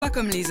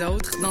comme les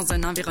autres, dans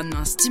un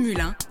environnement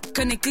stimulant,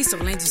 connecté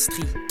sur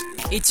l'industrie.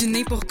 Es-tu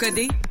né pour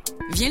coder?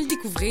 Viens le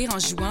découvrir en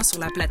jouant sur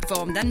la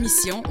plateforme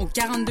d'admission au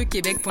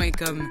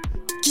 42québec.com.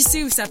 Qui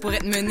sait où ça pourrait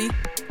te mener?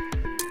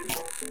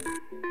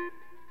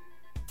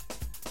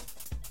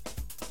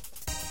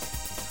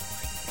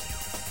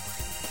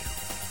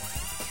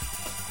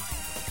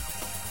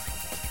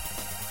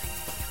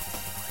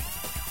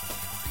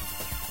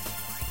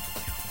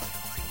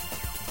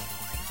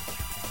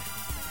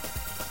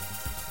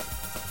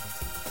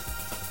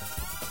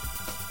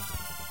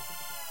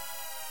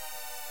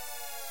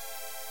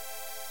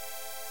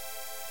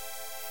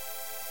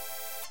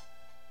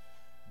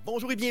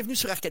 Bonjour et bienvenue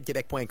sur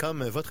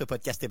arcadequebec.com, votre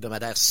podcast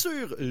hebdomadaire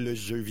sur le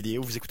jeu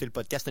vidéo. Vous écoutez le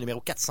podcast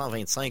numéro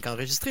 425,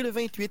 enregistré le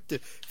 28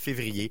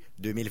 février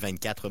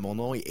 2024. Mon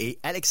nom est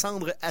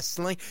Alexandre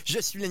Asselin. Je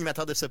suis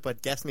l'animateur de ce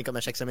podcast, mais comme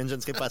à chaque semaine, je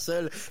ne serai pas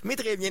seul, mais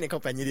très bien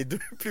accompagné des deux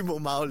plus beaux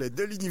mâles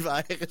de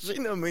l'univers. J'ai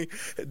nommé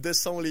de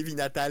son Lévis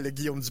natal,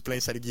 Guillaume Duplain.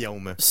 Salut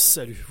Guillaume.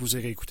 Salut, vous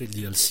irez écouter le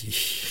DLC.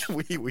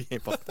 Oui,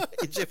 important.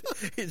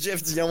 Et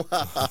Jeff Dion,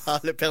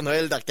 le Père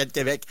Noël d'Arcade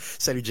Québec.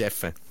 Salut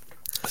Jeff.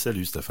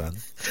 Salut Stéphane.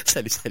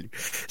 Salut.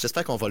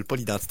 J'espère qu'on vole pas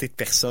l'identité de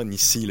personne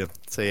ici, là.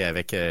 Tu sais,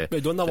 avec... Mais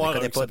il doit en avoir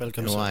un qui s'appelle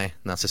comme ça. Ouais,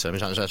 non, c'est ça. Mais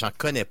j'en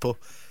connais pas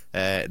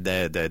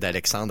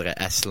d'Alexandre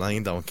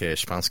Asselin, donc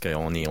je pense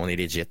qu'on est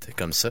legit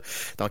comme ça.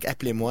 Donc,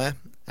 appelez-moi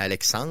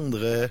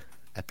Alexandre.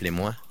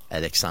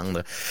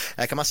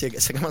 Comment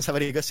ça va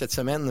les gars cette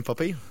semaine, pas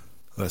pire?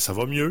 Ça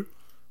va mieux.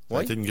 Ça a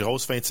Oui? été une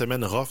grosse fin de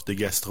semaine rough de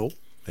gastro.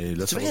 Et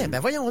là, C'est vrai? Ben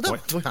voyons donc. Ouais.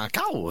 Toi,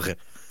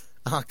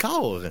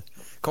 encore?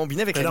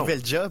 Combiné avec Mais la non.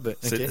 nouvelle job.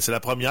 Okay. C'est la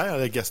première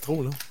avec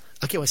gastro, là.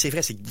 OK, ouais, c'est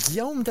vrai, c'est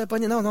Guillaume t'as pas...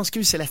 Non,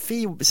 excuse, c'est la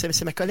fille,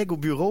 c'est ma collègue au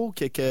bureau en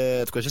tout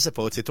cas, je sais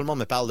pas, tu sais, tout le monde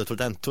me parle de tout le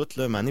temps de tout,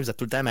 là. À un moment donné, vous êtes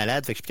tout le temps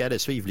malade, fait que je suis plus capable de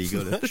suivre, les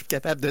gars, là. Je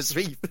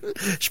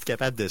suis plus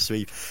capable de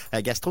suivre.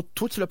 Gastro,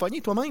 toi, tu l'as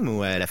pogné toi-même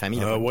ou la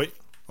famille? Oui.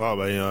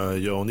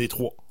 On est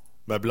trois.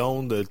 Ma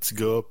blonde, le petit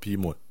gars, puis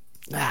moi.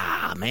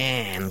 Ah,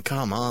 man,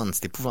 come on,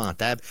 c'est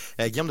épouvantable.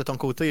 Guillaume, de ton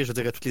côté, je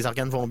dirais, tous les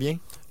organes vont bien?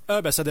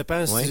 Ça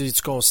dépend si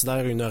tu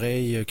considères une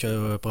oreille qui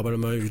a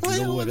probablement eu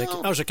de l'eau avec... donc.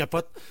 Ah, je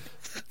capote.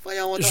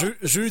 Voyons donc.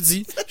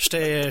 Jeudi,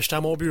 j'étais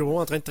à mon bureau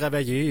en train de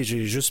travailler et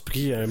j'ai juste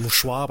pris un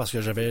mouchoir parce que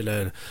j'avais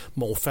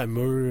mon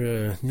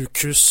fameux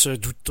mucus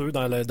douteux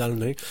dans le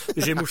nez.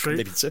 Et j'ai mouché.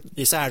 D'habitude.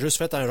 Et ça a juste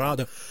fait un genre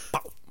de...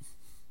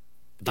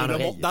 Dans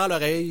l'oreille. Dans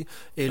l'oreille.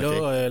 Et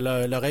là,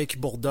 l'oreille qui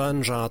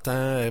bourdonne,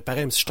 j'entends.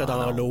 Pareil, comme si j'étais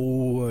dans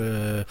l'eau.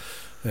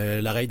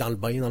 L'oreille dans le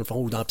bain, dans le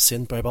fond, ou dans la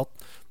piscine, peu importe.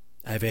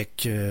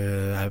 Avec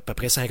à peu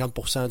près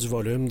 50% du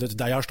volume.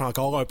 D'ailleurs, j'étais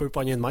encore un peu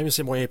pogné de même,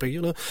 c'est moins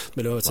pire. Là.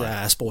 Mais là,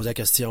 elle se posait la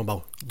question,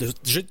 bon,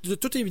 j'ai de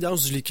toute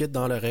évidence du liquide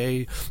dans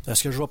l'oreille.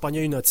 Est-ce que je vais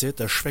pogner une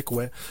otite? Je fais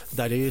quoi?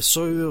 D'aller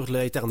sur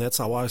l'Internet,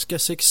 savoir ce que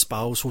c'est qui se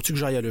passe. Faut-tu que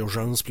j'aille à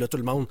l'urgence? Puis là, tout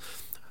le monde...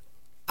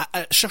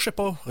 cherchez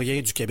pas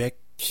rien du Québec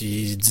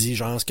qui dit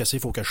genre ce que c'est,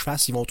 faut que je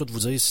fasse. Ils vont tous vous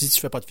dire, si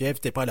tu fais pas de fièvre,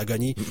 t'es pas à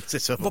l'agonie. C'est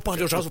ça. Va pas à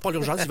l'urgence.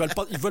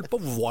 Ils veulent pas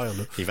vous voir,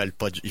 là. Ils veulent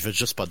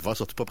juste pas te voir,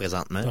 surtout pas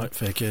présentement. Ouais,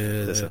 fait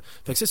que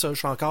c'est ça.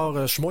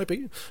 Je suis moins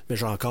pire, mais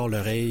j'ai encore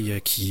l'oreille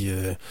qui,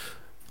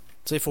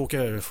 tu sais, faut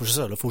que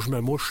je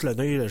me mouche le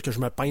nez, que je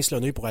me pince le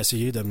nez pour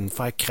essayer de me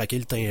faire craquer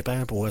le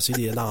tympan, pour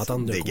essayer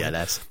d'entendre de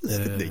Dégueulasse. quoi.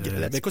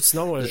 Dégueulasse. Ben écoute,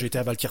 sinon, j'ai été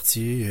à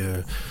Valcartier,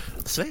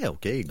 C'est vrai,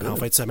 OK, good. en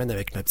fin de semaine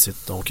avec ma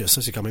petite. Donc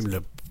ça, c'est quand même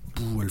le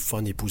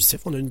fun et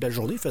positif. On a eu une belle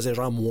journée. Il faisait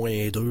genre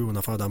 -2. On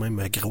a fait dans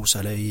même gros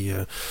soleil.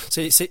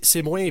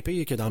 C'est moins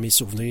pire que dans mes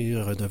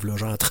souvenirs de v'là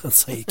genre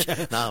 35 ans.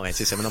 Non, ouais,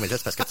 non, mais là,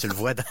 c'est parce que tu le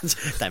vois,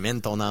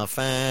 t'amènes ton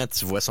enfant,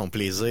 tu vois son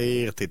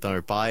plaisir, t'es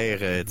un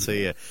père, tu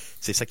sais,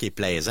 c'est ça qui est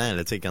plaisant,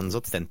 là, tu sais, quand nous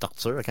autres, c'était une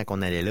torture, quand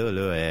on allait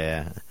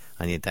là,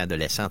 en étant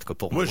adolescent, en tout cas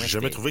pour moi. Moi, j'ai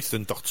jamais trouvé que c'était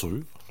une torture.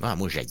 Ah,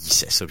 moi,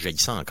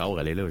 j'haïssais encore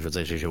aller là. Je veux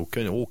dire, j'ai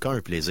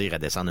aucun plaisir à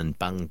descendre une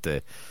pente.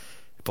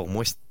 Pour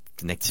moi, c'est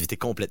une activité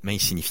complètement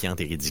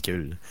insignifiante et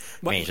ridicule.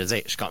 Ouais. Mais je veux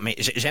dire,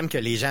 j'aime que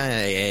les gens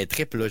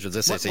trippent, là. Je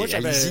veux dire,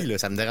 allez-y, là,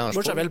 ça me dérange pas.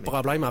 Moi, j'avais le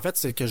problème, en fait,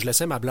 c'est que je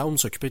laissais ma blonde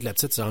s'occuper de la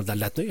petite, de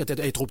la tenir. Elle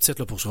est trop petite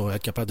là, pour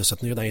être capable de se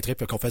tenir dans les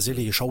tripes, qu'on faisait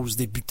les choses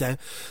débutants.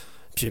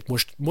 Puis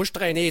moi, je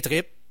traînais les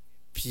tripes.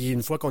 Puis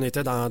une fois qu'on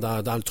était dans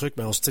le truc,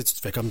 ben, tu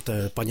te fais comme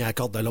te pogner la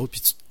corde de l'autre puis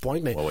tu te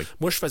pointes. Mais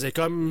moi, je faisais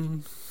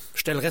comme...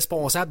 J'étais le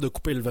responsable de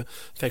couper le vent.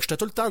 Fait que j'étais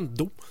tout le temps de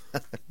dos.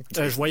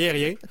 Je voyais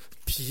rien.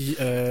 Puis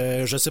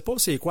je sais pas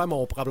c'est quoi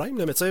mon problème,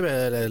 là, mais tu sais,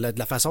 de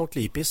la façon que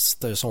les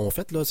pistes sont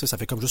faites, là, ça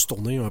fait comme juste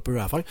tourner un peu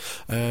à la fin.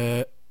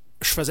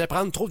 Je faisais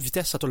prendre trop de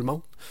vitesse à tout le monde.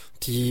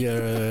 Puis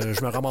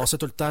je me ramassais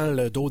tout le temps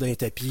le dos d'un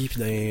tapis.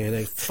 Puis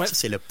ouais. Ça,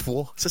 c'est le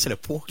poids.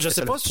 Je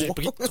sais pas si j'ai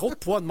pris trop de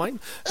poids de même,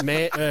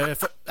 mais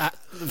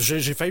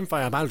j'ai failli me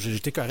faire mal.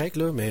 J'étais correct,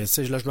 là, mais là,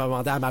 je me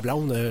demandais à ma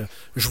blonde,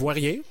 je vois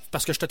rien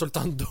parce que j'étais tout le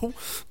temps de dos.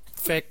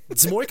 Fait que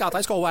dis-moi quand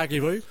est-ce qu'on va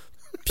arriver.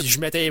 Puis je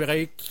mettais les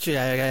breaks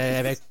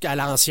avec à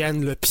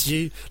l'ancienne, le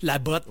pied, la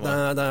botte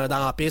dans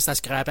la piste, à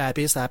scraper la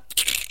piste, à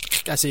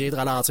essayer de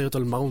ralentir tout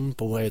le monde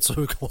pour être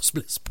sûr qu'on se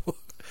blesse pas.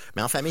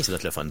 Mais en famille, ça doit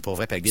être le fun. Pour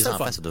vrai, puis avec des C'est le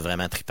enfants, fun. ça doit être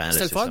vraiment trippant. C'est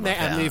là, le fun, ça mais va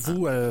faire-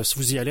 amenez-vous, si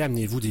vous y allez,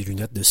 amenez-vous des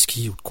lunettes de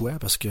ski ou de quoi,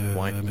 parce que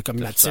mais comme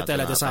la tout petite, ça,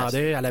 elle en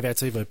descendait, elle avait,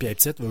 tu sais, puis elle est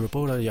petite, veut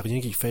pas, il n'y a rien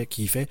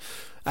qui fait.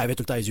 Elle avait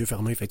tout le temps les yeux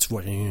fermés, fait que tu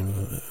vois rien.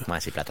 Là. Ouais,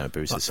 c'est plate un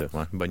peu, c'est ça.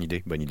 Ouais, bonne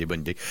idée.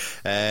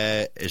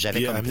 J'avais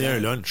Puis comme amener plan- un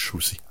lunch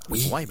aussi.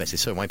 Oui. Ouais, ben c'est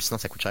ça. Ouais, puis sinon,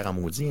 ça coûte cher en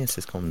maudit, hein, c'est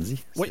ce qu'on me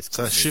dit. Oui. C'est ce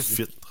Ça qu'on me chiffre dit.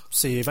 vite.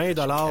 C'est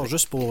 20$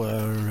 juste pour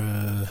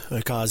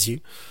un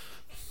casier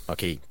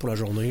OK. pour la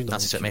journée. Non,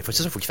 Donc, c'est ça. Mais faut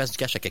qu'il fasse du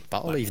cash à quelque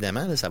part, là,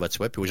 évidemment. Là, ça va de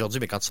soi. Puis aujourd'hui,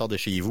 mais quand tu sors de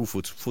chez vous,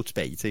 faut que tu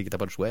payes. Tu sais, t'as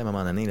pas le choix. À un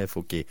moment donné, là,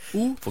 faut qu'il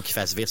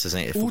fasse virer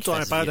ses ou tu as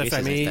un père de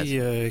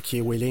famille qui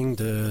est willing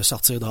de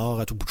sortir dehors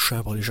à tout bout de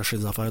champ pour aller chercher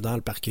des affaires dans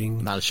le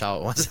parking. Dans le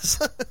char, ouais, c'est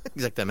ça.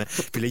 Exactement.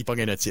 Puis là, il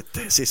pogne un otite.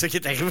 C'est ça qui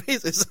est arrivé,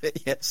 c'est ça.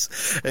 Yes.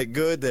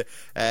 Good.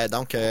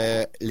 Donc,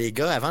 les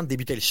gars, avant de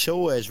débuter le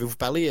show, je vais vous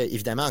parler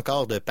évidemment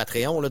encore de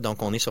Patreon. Là.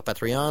 Donc, on est sur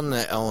Patreon.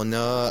 On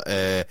a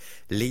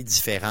les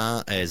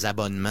différents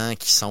abonnements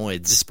qui sont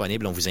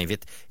disponibles. On vous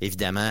invite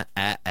évidemment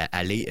à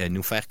aller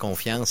nous faire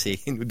confiance et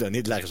nous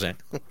donner de l'argent.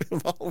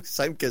 Bon, aussi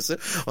simple que ça.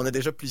 On a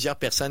déjà plusieurs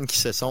personnes qui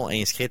se sont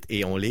inscrites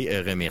et on les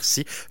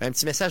remercie. Un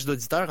petit message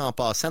d'auditeur en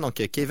passant. Donc,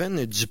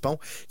 Kevin Dupont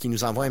qui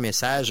nous envoie un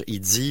message.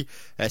 Il dit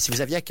si vous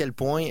aviez à quel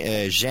point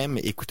j'aime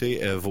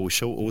écouter vos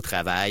shows au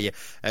travail.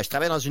 Je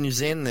travaille dans une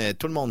usine.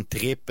 Tout le monde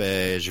trippe.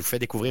 Je vous fais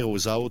découvrir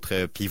aux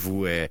autres. Puis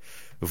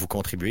vous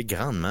contribuez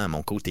grandement à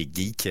mon côté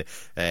geek.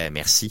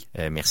 Merci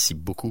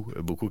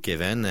beaucoup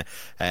Kevin.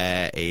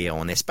 Et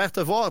on espère te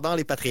voir dans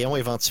les Patreons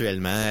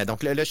éventuellement.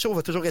 Donc le show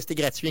va toujours rester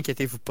gratuit,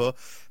 inquiétez-vous pas.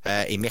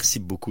 Et merci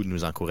beaucoup de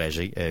nous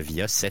encourager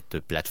via cette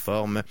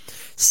plateforme.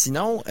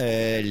 Sinon,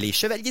 les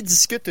Chevaliers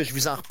discutent, je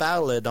vous en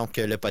reparle. Donc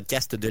le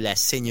podcast de la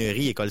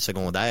Seigneurie École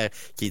secondaire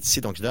qui est ici.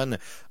 Donc je donne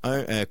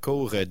un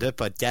cours de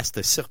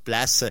podcast sur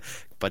place.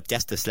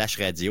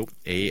 Podcast/radio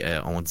et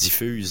on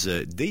diffuse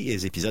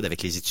des épisodes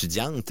avec les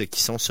étudiantes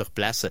qui sont sur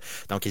place.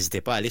 Donc,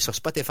 n'hésitez pas à aller sur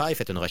Spotify,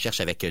 faites une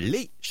recherche avec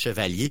les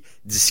Chevaliers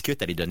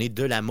discutent, allez donner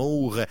de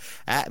l'amour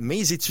à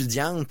mes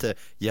étudiantes.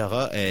 Il y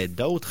aura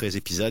d'autres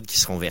épisodes qui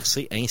seront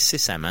versés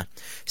incessamment.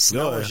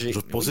 Sinon, Là, je vais te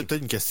poser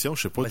peut-être une question,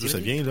 je sais pas d'où ça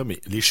vient, là, mais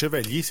les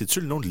Chevaliers,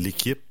 c'est-tu le nom de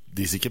l'équipe?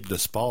 Des équipes de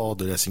sport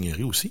de la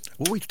Seigneurie aussi?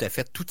 Oui, tout à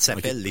fait. Tout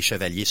s'appelle les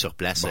Chevaliers sur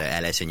place à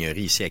la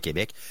Seigneurie ici à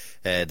Québec.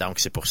 Donc,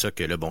 c'est pour ça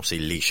que là, bon, c'est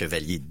les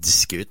Chevaliers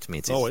discutent.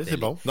 Mais oui, c'est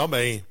bon. Non,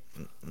 ben,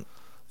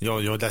 ils ont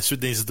de la suite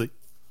des idées.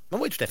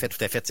 Oui, tout à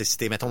fait. Si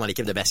t'es, mettons, dans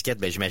l'équipe de basket,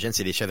 ben j'imagine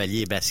c'est les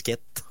Chevaliers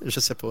basket.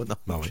 Je sais pas, non.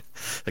 Ben oui.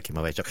 OK,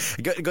 mauvais job.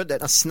 Good.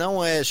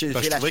 Sinon, j'ai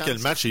la chance... Je trouvais que le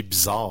match est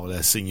bizarre.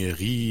 La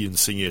Seigneurie, une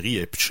Seigneurie,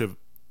 elle a plus de cheveux.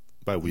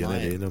 Ben oui, il y en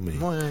avait, là, mais...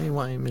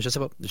 Ouais, mais je sais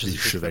pas. Les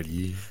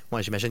Chevaliers.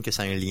 Ouais, j'imagine que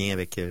ça a un lien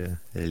avec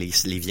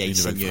les vieilles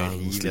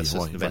Seigneuries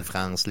versus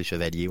Nouvelle-France, les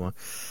Chevaliers, ouais.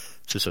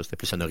 C'est ça, c'était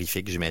plus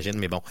honorifique, j'imagine,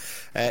 mais bon.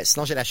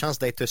 Sinon, j'ai la chance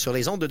d'être sur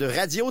les ondes de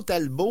Radio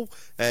Talbot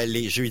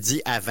les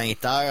jeudis à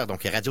 20h.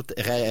 Donc,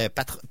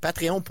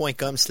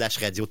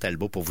 patreon.com/Radio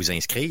Talbot pour vous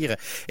inscrire.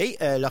 Et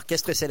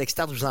l'Orchestre Select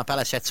Start, je vous en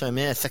parle chaque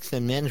semaine,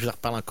 je vous en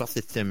reparle encore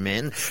cette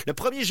semaine. Le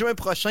 1er juin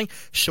prochain,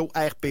 show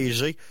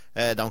RPG.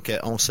 Donc,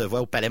 on se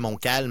voit au Palais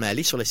Montcalm.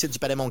 Allez sur le site du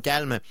Palais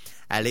Montcalm,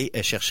 allez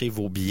chercher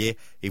vos billets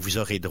et vous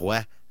aurez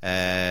droit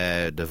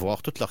de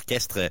voir tout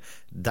l'orchestre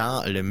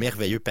dans le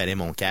merveilleux Palais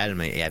Montcalm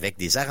et avec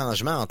des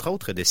arrangements, entre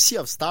autres, de Sea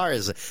of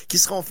Stars qui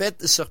seront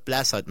faits sur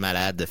place. Ça va être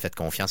malade. Faites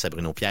confiance à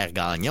Bruno-Pierre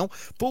Gagnon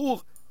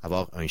pour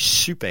avoir un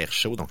super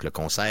show. Donc, le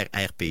concert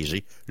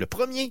RPG le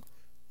 1er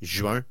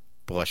juin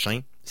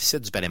prochain.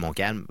 Site du Palais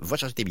Montcalm, va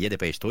chercher tes billets,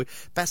 dépêche-toi,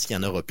 parce qu'il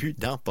n'y en aura plus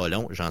dans pas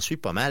long, j'en suis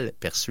pas mal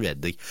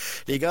persuadé.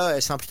 Les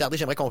gars, sans plus tarder,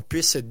 j'aimerais qu'on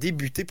puisse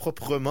débuter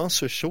proprement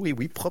ce show, et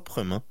oui,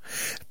 proprement,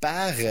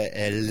 par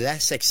la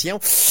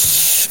section...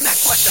 Ma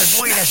quoi te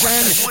jouer la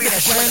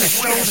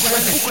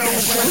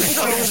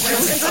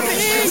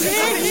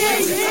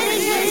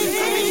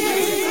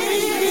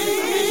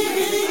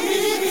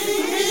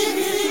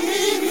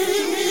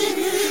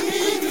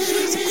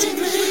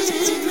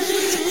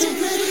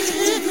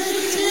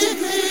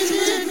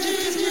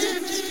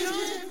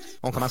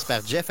On commence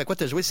par Jeff. À quoi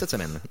t'as joué cette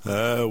semaine?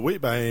 Oui,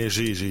 ben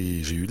j'ai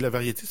eu de la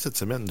variété cette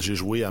semaine. J'ai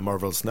joué à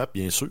Marvel Snap,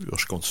 bien sûr.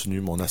 Je continue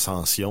mon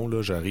ascension.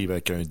 Là, j'arrive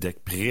avec un deck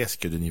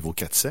presque de niveau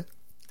 400.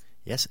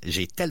 Yes.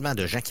 J'ai tellement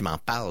de gens qui m'en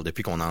parlent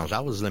depuis qu'on en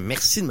jase. Là.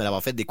 Merci de me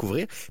l'avoir fait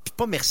découvrir. Puis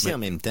pas merci en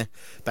même temps.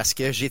 Parce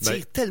que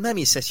j'étire tellement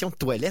mes sessions de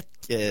toilette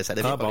que ça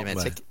devient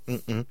problématique.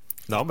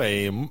 Non,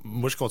 ben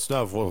moi je continue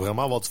à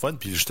vraiment avoir du fun.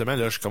 Puis justement,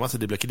 là, je commence à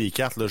débloquer des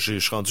cartes. Là, je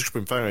suis rendu que je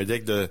peux me faire un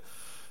deck de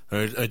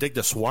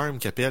Swarm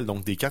qui appelle,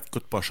 donc des cartes qui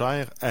coûtent pas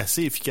cher,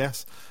 assez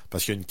efficace.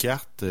 Parce qu'il y a une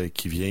carte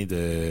qui vient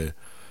de...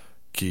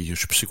 je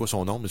sais plus c'est quoi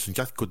son nom, mais c'est une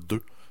carte qui coûte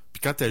 2.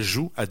 Puis quand elle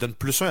joue, elle donne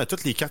 +1 à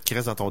toutes les cartes qui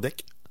restent dans ton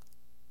deck.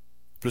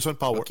 +1 de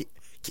power. Okay.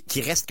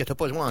 Qui reste que t'as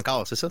pas joué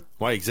encore, c'est ça?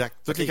 Ouais, exact.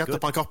 Toutes les cartes que t'as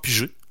pas encore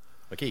pigées.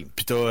 OK.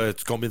 Puis tu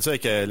combines ça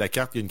avec la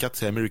carte, il y a une carte,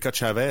 c'est America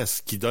Chavez,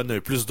 qui donne un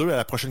 +2 à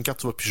la prochaine carte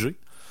que tu vas piger.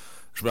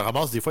 Je me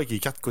ramasse des fois avec des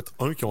cartes qui coûtent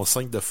 1 qui ont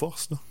 5 de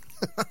force, là.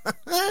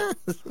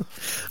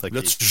 Okay.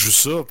 Là, tu joues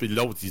ça, puis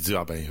l'autre, il dit,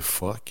 ah ben,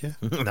 fuck.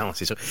 Non,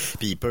 c'est ça.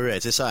 Puis il peut,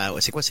 c'est ça,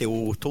 c'est quoi, c'est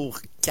au tour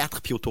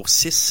 4 puis au tour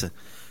 6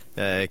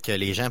 que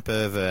les gens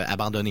peuvent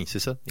abandonner, c'est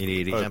ça?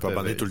 Et les gens peuvent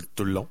abandonner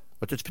tout le long.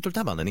 Tu peux tout le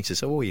temps abandonner, c'est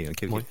ça? Oui,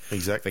 ok. Oui,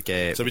 exact. Fait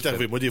que, ça m'est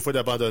arrivé. Moi, des fois,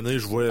 d'abandonner,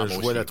 je vois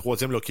la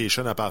 3e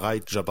location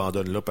apparaître,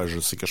 j'abandonne là, parce que je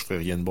sais que je ferai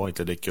rien de bon avec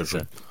le deck que je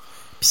joue.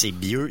 Puis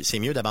c'est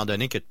mieux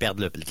d'abandonner que de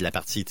perdre la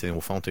partie.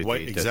 Au fond, tu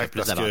as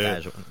plus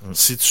d'avantages.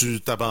 Si tu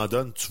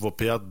t'abandonnes, tu vas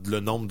perdre le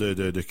nombre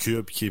de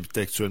cubes qui est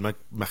actuellement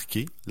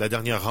marqué. La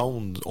dernière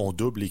ronde, on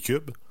double les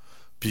cubes.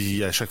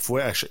 Puis à chaque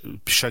fois,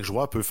 puis chaque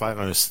joueur peut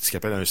faire ce qu'il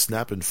appelle un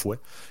snap une fois,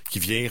 qui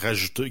vient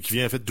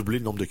en fait doubler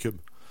le nombre de cubes.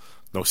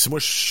 Donc si moi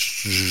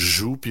je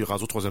joue puis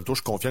rendu au 3e tour, je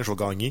suis confiant que je vais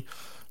gagner,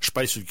 je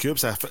pèse sur le cube,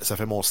 ça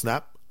fait mon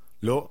snap.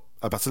 Là,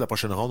 à partir de la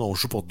prochaine ronde, on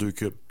joue pour 2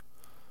 cubes.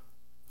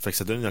 Fait que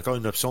ça donne encore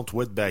une option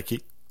toi de backer.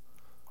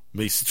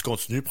 Mais si tu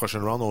continues,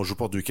 prochaine round, on joue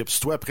pour 2 cubes. Si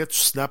toi après tu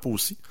snaps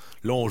aussi,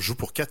 là on joue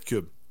pour 4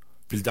 cubes.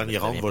 Puis le dernier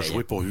round va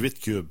jouer pour 8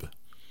 cubes.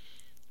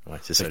 Ouais,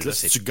 c'est ça. Là,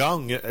 si tu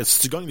gagnes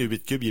les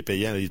 8 cubes, il est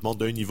payant. Il te monte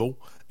d'un niveau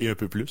et un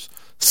peu plus.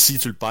 Si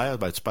tu le perds,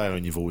 tu perds un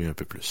niveau et un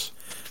peu plus.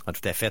 Ah,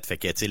 tout à fait. Fait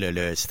que, tu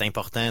sais, c'est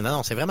important.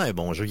 Non, c'est vraiment un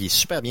bon jeu. Il est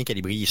super bien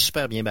calibré, il est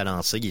super bien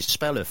balancé, il est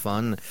super le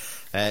fun.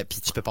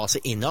 Puis tu peux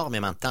passer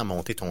énormément de temps à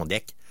monter ton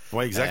deck.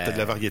 Ouais, exact. T'as de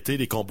la variété,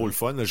 des combos le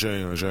fun. Là, j'ai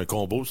un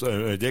combo,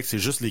 un deck, c'est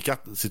juste les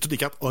cartes, c'est toutes les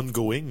cartes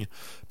ongoing.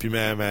 Puis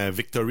ma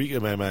victory,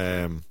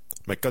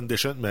 ma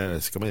condition,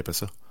 c'est comment il appelle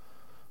ça?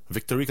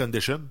 Victory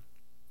condition.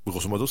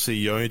 Grosso modo,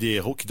 il y a un des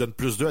héros qui donne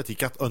plus 2 à tes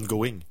cartes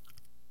ongoing.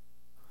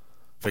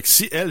 Fait que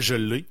si je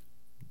l'ai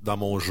dans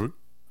mon jeu,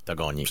 t'as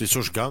gagné. C'est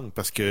sûr je gagne,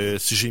 parce que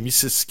si j'ai mis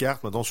 6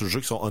 cartes, mettons, sur le jeu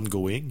qui sont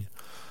ongoing,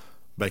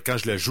 quand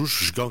je la joue,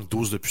 je gagne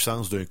 12 de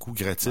puissance d'un coup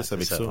gratis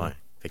avec ça. Ouais.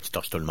 Fait que tu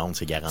torches tout le monde,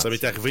 c'est garanti. Ça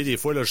m'est arrivé des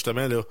fois, là,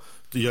 justement, là,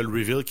 il y a le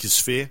reveal qui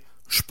se fait,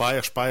 je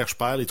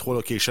perds les 3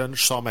 locations,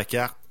 je sors ma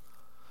carte.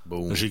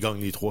 Boom. J'ai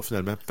gagné les 3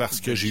 finalement parce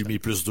que j'ai eu mes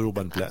plus 2 aux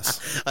bonnes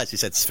places. C'est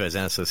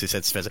satisfaisant, ça, c'est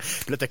satisfaisant.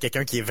 Puis là, t'as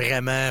quelqu'un qui est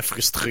vraiment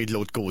frustré de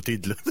l'autre côté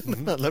de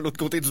l'autre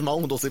côté du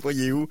monde, on sait pas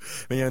il est où,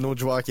 mais il y a un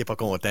autre joueur qui est pas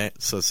content,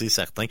 ça c'est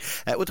certain.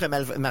 Outre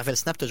Marvel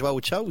Snap, t'as joué à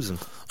autre chose?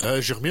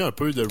 J'ai remis un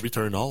peu de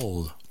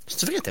Returnal.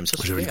 C'est vrai, t'aimes ça?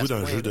 J'avais le goût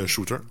d'un jeu de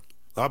shooter.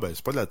 Ah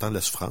c'est pas de l'attente de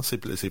la souffrance,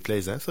 c'est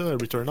plaisant ça,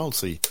 Returnal,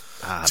 c'est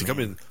comme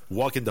une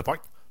walk in the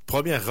park.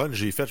 Première run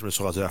j'ai faite, je me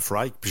suis rendu à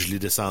Fright, puis je l'ai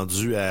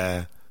descendu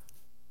à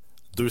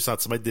 2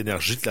 cm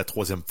d'énergie de la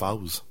 3e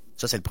phase.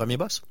 Ça, c'est le premier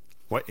boss?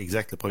 Oui,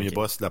 exact. Le premier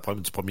boss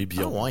du premier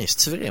biome. Ah ouais,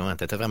 c'est vrai, ouais.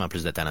 T'as vraiment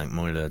plus de talent que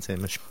moi, là.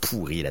 Moi, je suis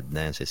pourri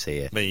là-dedans.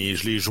 Mais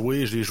je l'ai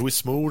joué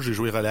smooth, j'ai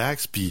joué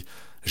relax, puis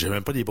j'ai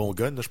même pas des bons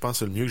guns. Là. Je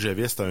pense que le mieux que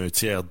j'avais, c'était un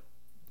tiers.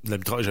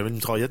 J'avais une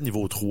mitraillette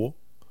niveau 3.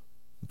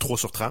 3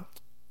 sur 30.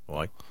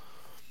 Ouais.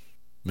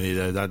 Mais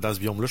dans ce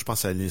biome-là, je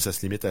pense que ça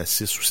se limite à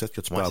 6 ou 7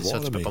 que tu peux avoir. Ça,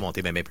 là, tu peux pas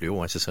monter bien plus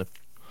haut, c'est ça.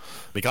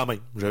 Mais quand même,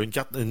 j'avais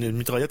une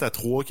mitraillette à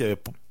 3 qui avait.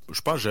 Je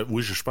pense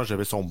que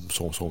j'avais son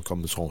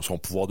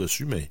pouvoir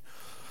dessus, mais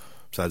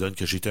ça donne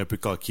que j'étais un peu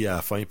coquille à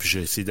la fin, puis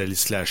j'ai essayé d'aller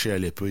slasher à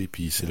l'épée,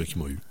 puis c'est là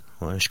qu'il m'a eu.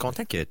 Ouais, je suis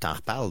content que tu en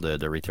reparles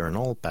de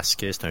Returnal parce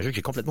que c'est un jeu que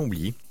j'ai complètement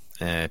oublié.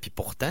 Puis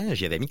pourtant,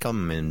 j'y avais mis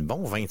comme une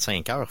bonne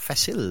 25 heures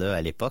facile là,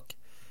 à l'époque.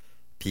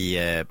 Puis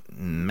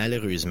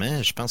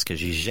malheureusement, je pense que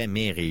j'ai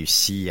jamais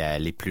réussi à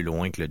aller plus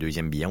loin que le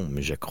 2e biome,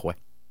 je crois.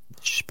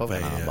 Je suis pas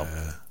vraiment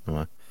bon.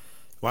 Ouais.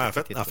 Ouais, en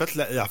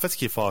fait, ce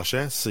qui est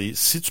fâchant, c'est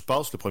si tu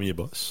passes le premier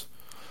boss,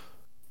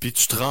 puis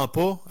tu te rends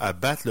pas à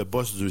battre le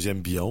boss du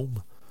 2e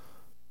biome,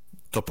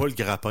 t'as pas le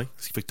grappin,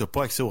 ce qui fait que t'as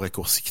pas accès aux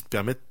raccourcis qui te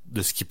permettent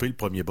de skipper le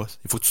premier boss.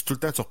 Il faut que tout le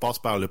temps tu repasses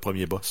par le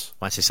premier boss.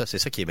 Ouais, c'est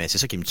ça qui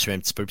me tue un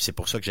petit peu, puis c'est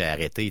pour ça que j'ai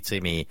arrêté, tu sais,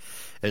 mais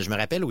je me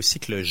rappelle aussi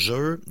que le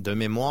jeu, de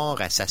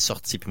mémoire à sa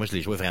sortie, puis moi je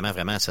l'ai joué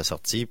vraiment à sa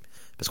sortie,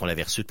 parce qu'on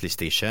l'avait reçu de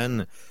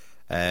PlayStation,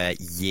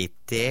 il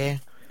était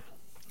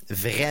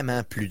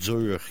vraiment plus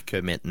dur que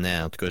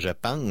maintenant. En tout cas, je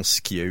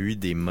pense qu'il y a eu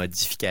des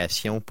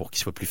modifications pour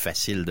qu'il soit plus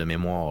facile de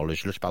mémoire. Là,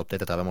 je parle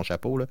peut-être à travers mon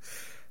chapeau, là.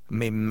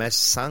 Mais il me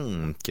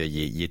semble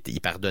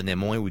qu'il pardonnait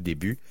moins au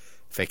début.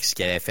 Fait que ce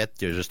qui avait fait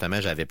que,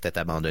 justement, j'avais peut-être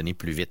abandonné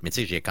plus vite. Mais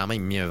tu sais, j'ai quand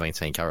même mis un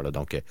 25 heures, là.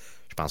 Donc,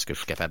 je pense que je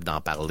suis capable d'en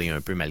parler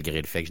un peu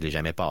malgré le fait que je l'ai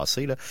jamais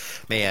passé, là.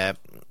 Mais, tu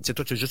sais,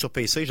 toi, tu joues sur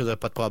PC, je veux dire,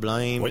 pas de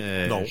problème. Oui,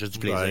 non. Juste du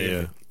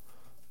plaisir.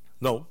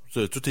 Non,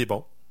 tout est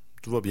bon.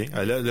 Tout va bien.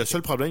 Le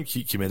seul problème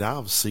qui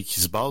m'énerve, c'est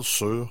qu'il se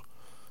base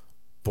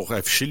pour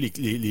afficher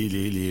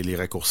les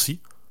raccourcis,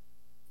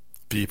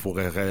 puis pour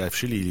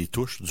afficher les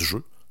touches du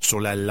jeu, sur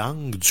la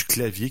langue du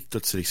clavier que tu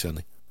as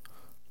sélectionné.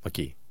 OK.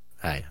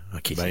 Ouais,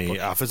 OK.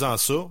 En faisant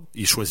ça,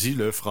 il choisit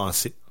le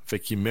français. Fait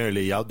qu'il met un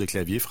layout de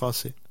clavier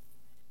français.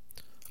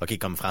 OK,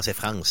 comme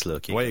français-France, là.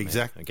 Okay, oui,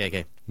 exact.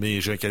 OK.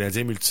 Mais j'ai un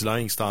Canadien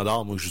multilingue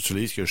standard, moi, que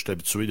j'utilise, que je suis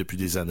habitué depuis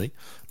des années.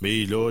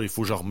 Mais là, il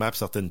faut que je remappe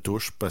certaines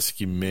touches parce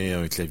qu'il met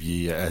un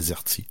clavier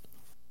AZERTY.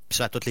 Puis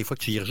ça, à toutes les fois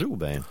que tu y rejoues,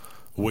 ben?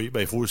 Oui,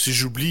 si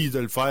j'oublie de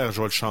le faire,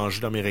 je vais le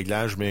changer dans mes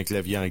réglages, je mets un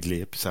clavier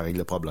anglais, puis ça règle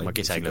le problème. OK,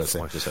 ça règle le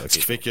problème, c'est ça. Ce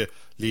qui fait que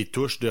les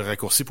touches de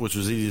raccourci pour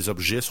utiliser les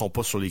objets sont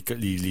pas sur les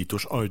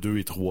touches 1, 2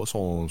 et 3,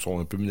 sont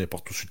un peu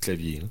n'importe où sur le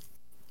clavier. Hein.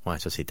 Ouais,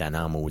 ça c'est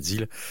tannant,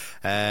 maudit.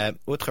 Là.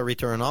 Outre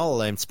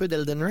Returnal, un petit peu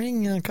d'Elden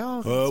Ring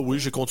encore? Oui,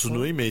 j'ai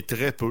continué, mais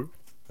très peu.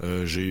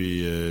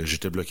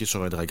 J'étais bloqué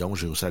sur un dragon,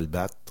 j'ai réussi à le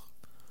battre.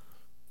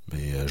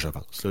 Mais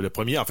j'avance. Là, le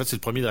premier, en fait, c'est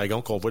le premier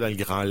dragon qu'on voit dans le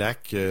Grand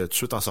Lac tout de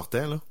suite en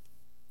sortant, là.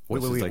 Oui.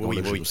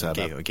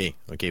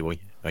 OK, oui.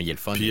 Il est le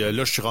fun. Puis là,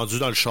 je suis rendu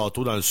dans le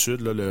château dans le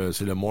sud, là,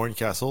 c'est le Morn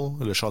Castle,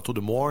 le château de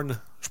Morn,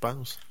 je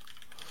pense.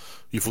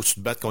 Il faut que tu te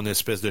battes contre une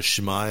espèce de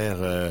chimère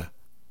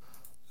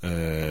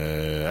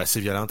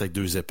assez violente avec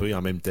 2 épées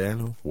en même temps.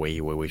 Là.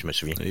 Oui, je me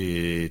souviens.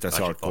 Et t'as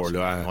assez hardcore,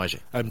 là.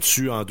 Elle me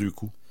tue en 2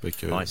 coups. Ouais,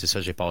 c'est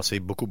ça, j'ai passé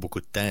beaucoup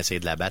de temps à essayer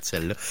de la battre,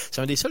 celle-là. C'est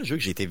un des seuls jeux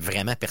que j'ai été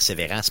vraiment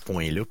persévérant à ce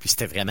point-là, puis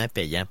c'était vraiment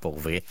payant pour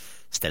vrai.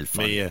 C'était le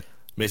fun.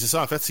 Mais c'est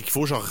ça, en fait, c'est qu'il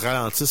faut que je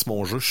ralentisse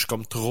mon jeu. Je suis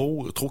comme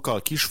trop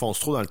coquille, je fonce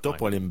trop dans le tas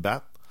pour aller me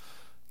battre.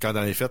 Quand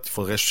dans les faits, il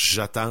faudrait que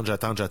j'attende,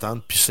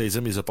 puis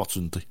saisir mes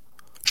opportunités.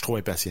 Je suis trop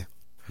impatient.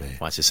 Mais...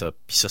 Ouais, c'est ça.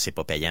 Puis ça, c'est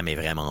pas payant, mais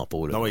vraiment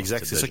pas. Là, non,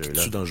 exact, c'est ça qui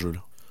tue dans le jeu, là.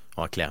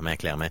 Ouais,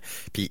 clairement.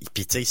 Puis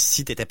tu sais,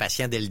 si t'étais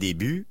patient dès le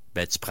début,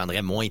 ben tu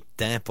prendrais moins de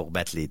temps pour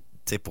battre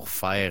pour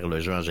faire le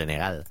jeu en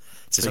général.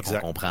 C'est ça qu'on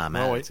comprend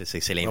mal.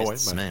 C'est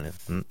l'investissement. Là.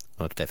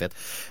 Tout à fait.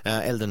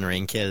 Elden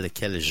Ring,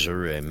 quel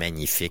jeu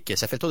magnifique.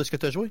 Ça fait le tour de ce que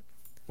tu as joué?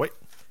 Oui.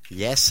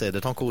 Yes. De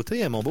ton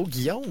côté, mon beau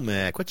Guillaume,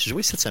 à quoi tu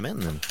jouais cette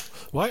semaine?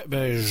 Ouais,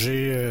 ben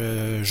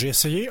j'ai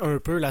essayé un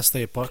peu Last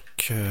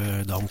Epoch,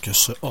 donc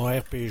ce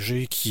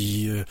ARPG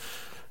qui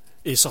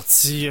est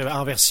sorti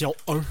en version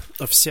 1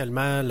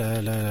 officiellement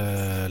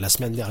la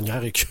semaine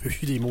dernière et qui a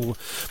eu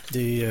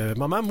des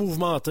moments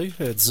mouvementés,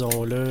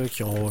 disons-le,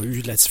 qui ont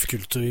eu de la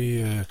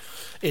difficulté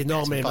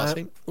énormément.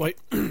 Oui.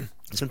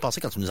 La semaine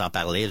passée, quand tu nous en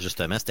parlais,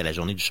 justement, c'était la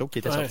journée du show qui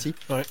était sortie,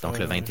 donc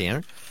le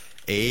 21.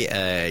 Et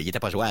il était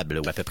pas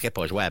jouable, ou à peu près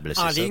pas jouable.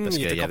 En ligne,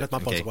 il était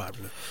complètement pas jouable.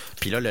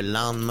 Puis là, le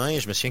lendemain,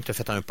 je me souviens que tu as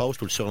fait un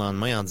post ou le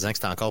surlendemain en disant que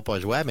c'était encore pas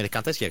jouable. Mais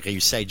quand est-ce qu'il a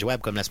réussi à être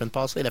jouable comme la semaine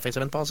passée, la fin de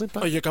semaine passée?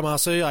 Il a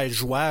commencé à être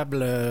jouable,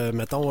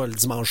 mettons, le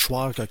dimanche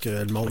soir, quand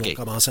le monde a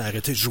commencé à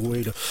arrêter de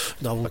jouer. Là.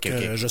 Donc,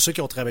 je sais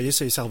qu'ils ont travaillé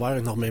sur les serveurs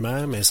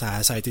énormément, mais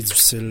ça a été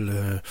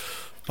difficile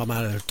pas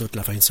mal toute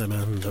la fin de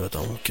semaine. Là.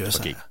 Donc,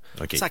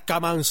 ça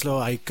commence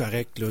là, à être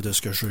correct là, de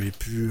ce que j'ai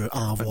pu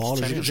en voir.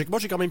 Moi,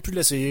 j'ai quand même pu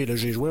l'essayer. Là.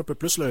 J'ai joué un peu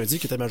plus lundi,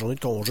 qui était ma journée de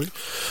congé.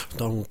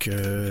 Donc,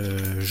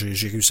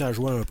 j'ai réussi à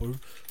jouer un peu.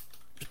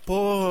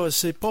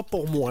 C'est pas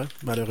pour moi,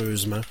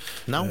 malheureusement.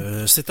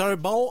 Non. C'est un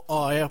bon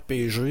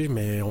ARPG,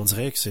 mais on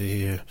dirait que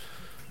c'est...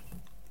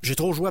 J'ai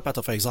trop joué à Path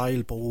of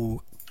Exile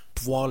pour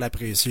pouvoir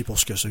l'apprécier pour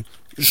ce que c'est.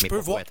 Je peux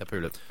voir... Un peu,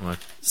 là. Ouais.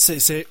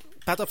 C'est...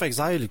 Path of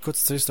Exile, écoute,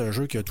 c'est un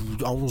jeu qui a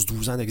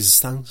 11-12 ans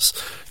d'existence,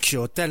 qui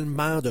a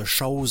tellement de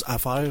choses à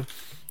faire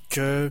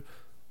puis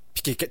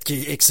qui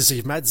est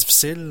excessivement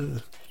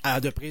difficile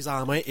de prise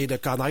en main et de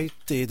connaître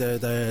et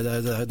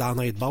d'en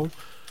être bon,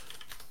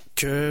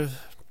 que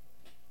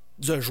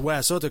de jouer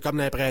à ça, t'as comme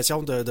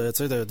l'impression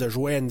de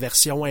jouer à une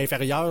version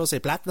inférieure, c'est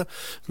plate, là.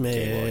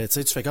 Mais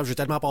tu fais comme j'ai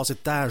tellement passé de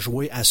temps à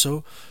jouer à ça.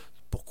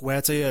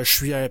 Pourquoi, tu sais, je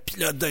suis un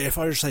pilote de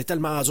F1, c'est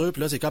tellement dur,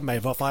 puis là, c'est comme,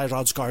 va faire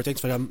genre du karting,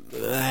 tu fais comme...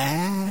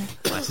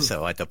 Ouais, c'est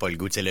ça, t'as pas le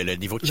goût, tu sais, le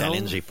niveau de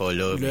challenge est pas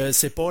là.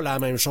 C'est pas la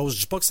même chose.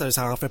 Je dis pas que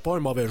ça en fait pas un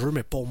mauvais jeu,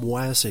 mais pour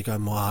moi, c'est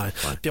comme,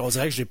 Puis on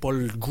dirait que j'ai pas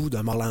le goût de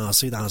me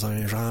lancer dans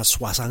un genre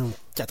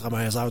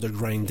 60-80 heures de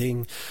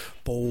grinding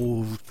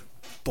pour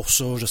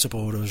ça, je sais pas.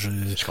 Là,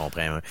 je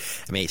comprends. Hein.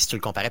 Mais si tu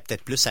le comparais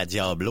peut-être plus à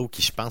Diablo,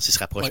 qui je pense, il se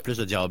rapproche plus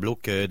de Diablo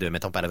que de,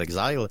 mettons, Path of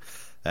Exile.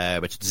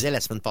 Tu disais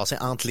la semaine passée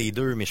entre les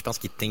deux, mais je pense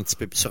qu'il est un petit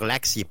peu sur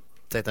l'axe, il est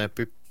peut-être un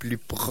peu plus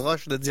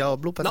proche de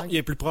Diablo, peut-être? Non, il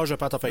est plus proche de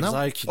Path of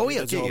Exile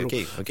de Diablo.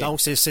 OK.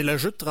 Donc, c'est le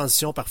jeu de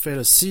transition parfait.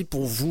 Là. Si,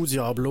 pour vous,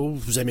 Diablo,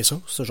 vous aimez ça,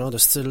 ce genre de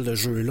style de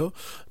jeu-là,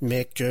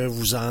 mais que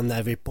vous en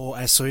avez pas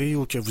assez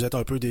ou que vous êtes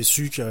un peu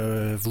déçu,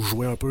 que vous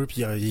jouez un peu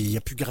puis il y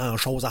a plus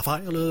grand-chose à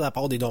faire, là, à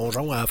part des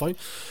donjons à la fin,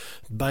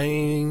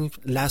 ben,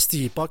 Last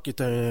Epoch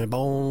est un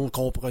bon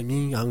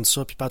compromis entre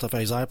ça puis Path of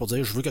Exile pour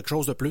dire, je veux quelque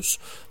chose de plus,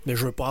 mais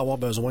je veux pas avoir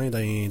besoin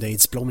d'un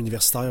diplôme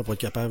universitaire pour être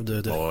capable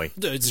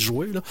d'y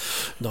jouer. Là.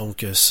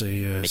 Donc,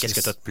 c'est... Mais qu'est-ce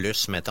que t'as de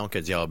plus, mettons, que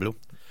Diablo?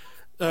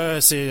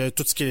 C'est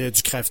tout ce qui est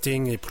du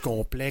crafting est plus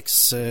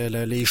complexe.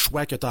 Les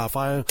choix que tu as à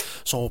faire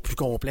sont plus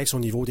complexes au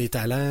niveau des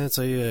talents.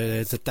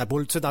 Ta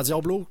boule, dans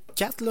Diablo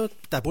 4, là,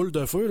 ta boule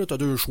de feu, tu as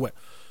 2 choix.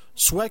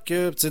 Soit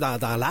que, tu sais,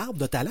 dans l'arbre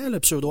de talent, le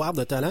pseudo-arbre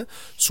de talent,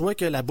 soit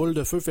que la boule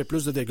de feu fait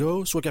plus de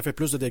dégâts, soit qu'elle fait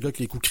plus de dégâts que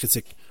les coups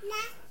critiques.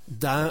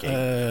 Dans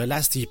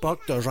Last Epoch,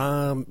 t'as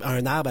genre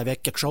un arbre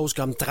avec quelque chose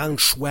comme 30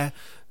 choix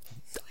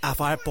à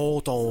faire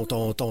pour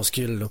ton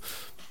skill, là.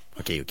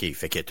 OK.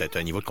 Fait que t'as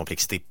un niveau de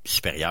complexité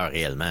supérieur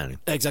réellement.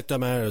 Là.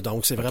 Exactement.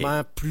 Donc, c'est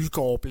vraiment plus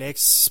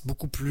complexe,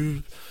 beaucoup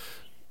plus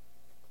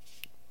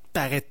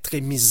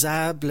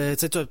paraîtrémisable.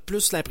 Tu as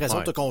plus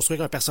l'impression de te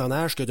construire un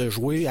personnage que de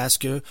jouer à ce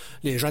que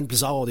les gens de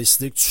Blizzard ont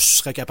décidé que tu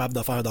serais capable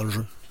de faire dans le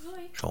jeu.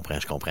 Je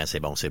comprends, c'est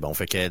bon.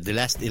 Fait que The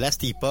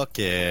Last Epoch,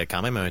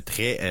 quand même un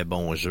très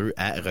bon jeu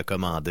à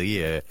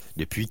recommander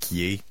depuis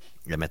qu'il est,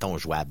 mettons,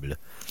 jouable.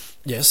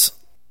 Yes.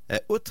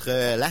 Outre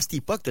Last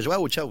Epoch, t'as joué à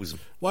autre chose?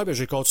 Ouais, ben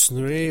j'ai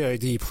continué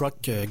Deep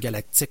Rock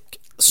Galactic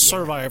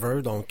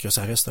Survivor, donc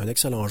ça reste un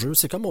excellent jeu.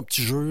 C'est comme mon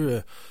petit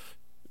jeu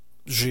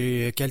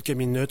j'ai quelques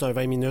minutes,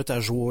 20 minutes à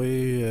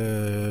jouer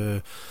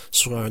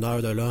sur 1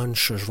 heure de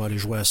lunch. Je vais aller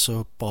jouer à ça,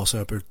 passer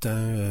un peu le temps.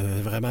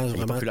 Vraiment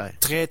populaire.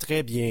 très,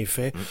 très bien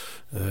fait.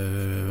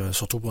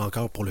 Surtout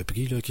encore pour le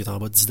prix, là, qui est en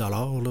bas de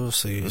 10$. Là.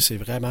 C'est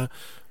vraiment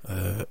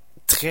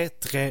très,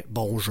 très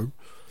bon jeu.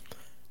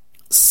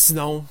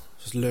 Sinon,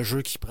 le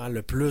jeu qui prend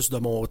le plus de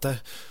mon temps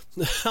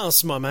en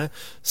ce moment,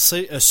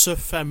 c'est ce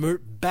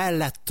fameux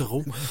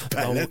Balatro.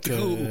 Donc,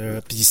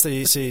 puis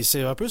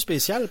c'est un peu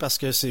spécial parce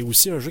que c'est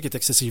aussi un jeu qui est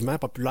excessivement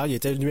populaire. Il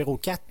était le numéro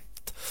 4,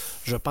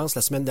 je pense,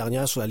 la semaine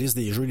dernière sur la liste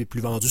des jeux les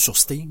plus vendus sur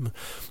Steam.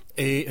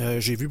 Et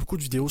j'ai vu beaucoup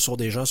de vidéos sur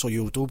des gens sur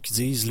YouTube qui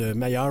disent le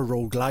meilleur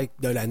roguelike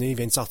de l'année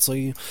vient de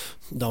sortir.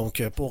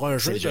 Donc pour un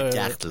jeu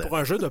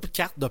de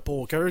cartes de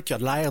poker qui a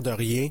l'air de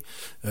rien,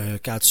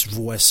 quand tu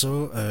vois ça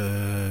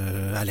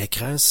à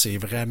l'écran, c'est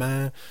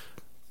vraiment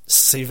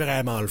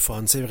le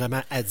fun, c'est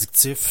vraiment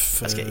addictif.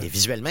 Parce que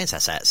visuellement, ça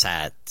tu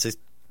sais,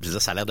 je veux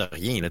dire, ça a l'air de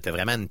rien. Là. T'as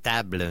vraiment une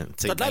table.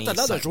 T'as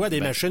l'air de jouer à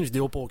des machines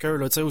vidéo poker,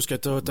 là, où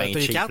t'as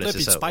tes cheap, cartes,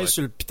 puis tu pèses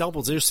sur le piton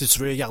pour dire si tu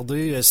veux les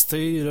garder,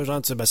 citer,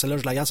 genre, celle-là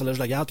je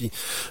la garde, puis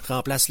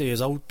remplace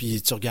les autres,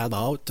 puis tu regardes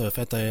t'as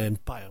fait une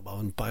paire.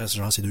 Bon, une paire,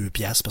 c'est 2$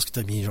 parce que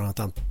t'as mis, genre,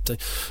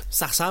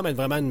 ça ressemble à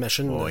vraiment une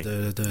machine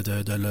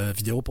de la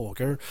vidéo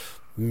poker.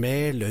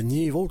 Mais le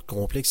niveau de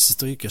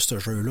complexité que ce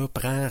jeu-là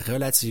prend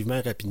relativement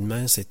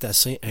rapidement, c'est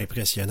assez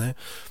impressionnant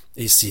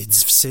et c'est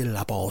difficile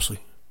à passer.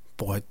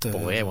 Pour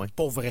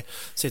vrai.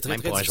 C'est très,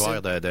 même très pour difficile.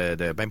 Un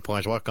joueur même pour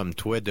un joueur comme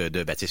toi,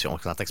 on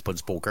s'entend que c'est pas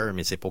du poker,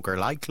 mais c'est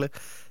poker-like,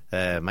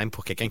 là. Même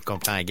pour quelqu'un qui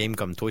comprend la game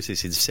comme toi, c'est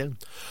difficile.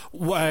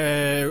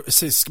 Ouais,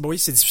 oui,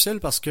 c'est difficile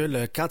parce que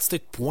la quantité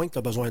de points que tu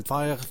as besoin de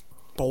faire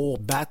pour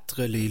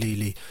battre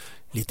les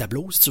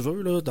tableaux, si tu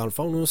veux, là, dans le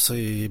fond, là,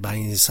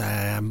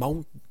 ça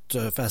monte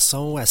de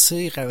façon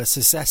assez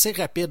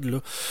rapide,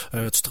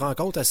 là. Tu te rends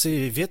compte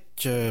assez vite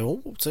que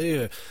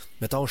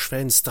mettons je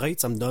fais une straight,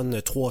 ça me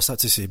donne 300,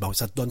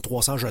 ça te donne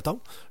 300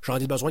 jetons, j'en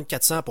ai besoin de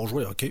 400 pour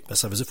jouer. OK,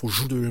 ça veut dire qu'il faut que je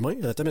joue 2 mains.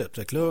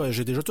 Fait que là,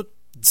 j'ai déjà tout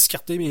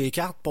discarté mes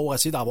cartes pour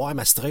essayer d'avoir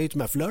ma straight,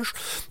 ma flush.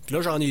 Puis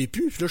là, j'en ai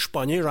plus. Puis là, je suis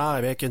pogné genre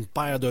avec une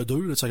paire de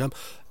 2. C'est comme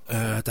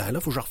attends, là,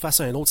 faut que je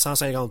refasse un autre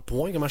 150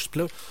 points. Comment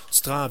là,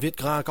 tu te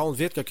rends compte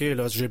vite que, OK,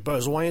 là, j'ai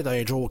besoin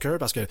d'un joker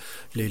parce que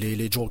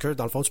les jokers,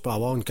 dans le fond, tu peux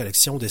avoir une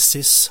collection de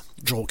 6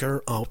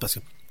 jokers en haut parce que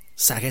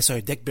ça reste un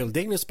deck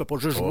building, là. Tu peux pas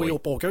juste jouer au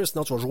poker,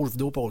 sinon tu vas jouer au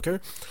vidéo poker.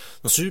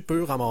 Tu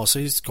peux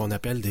ramasser ce qu'on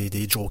appelle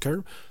des jokers.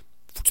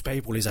 Faut que tu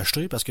payes pour les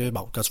acheter parce que,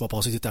 bon, quand tu vas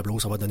passer tes tableaux,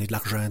 ça va donner de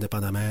l'argent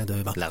indépendamment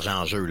de... Bon, de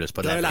l'argent en jeu, là, c'est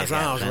pas de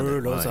l'argent en jeu,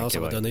 là, ouais, ça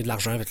va donner de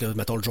l'argent avec le,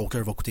 mettons, le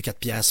Joker va coûter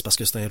 4$ parce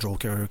que c'est un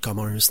Joker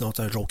commun, sinon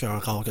c'est un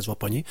Joker rare que tu vas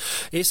pogner.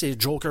 Et ces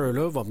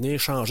Jokers-là vont venir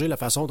changer la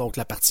façon dont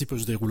la partie peut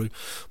se dérouler.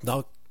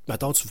 Donc,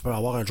 mettons, tu peux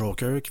avoir un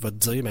Joker qui va te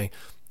dire,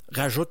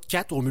 rajoute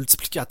 4 au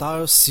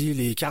multiplicateur si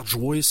les cartes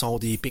jouées sont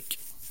des piques.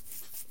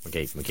 OK,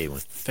 ouais.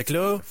 Fait que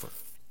là,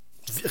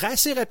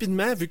 assez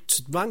rapidement, vu que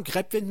tu te manques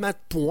rapidement de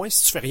points,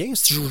 si tu fais rien,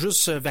 si tu joues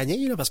juste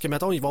vanille, là, parce que,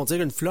 mettons, ils vont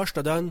dire une flush te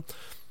donne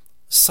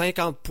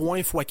 50 points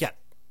x 4.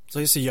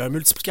 Tu sais, il y a un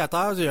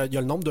multiplicateur, il y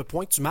a le nombre de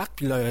points que tu marques,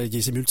 puis là, il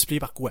est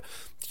multiplié par quoi?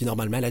 Qui est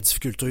normalement la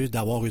difficulté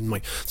d'avoir une main.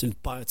 Une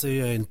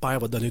paire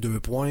va te donner 2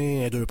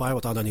 points, 2 paires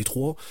va t'en donner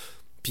 3.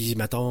 Puis,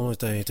 mettons,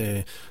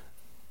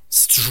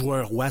 si tu joues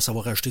un roi, ça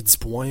va rajouter 10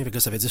 points, fait que là,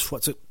 ça fait 10 fois.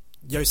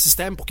 Il y a un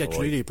système pour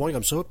calculer les points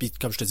comme ça, puis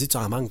comme je te dis, tu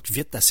en manques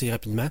vite, assez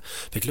rapidement.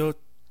 Fait que là,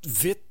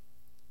 vite,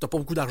 t'as pas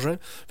beaucoup d'argent.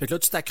 Fait que là,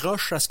 tu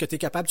t'accroches à ce que t'es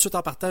capable tout de suite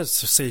en partant.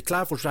 C'est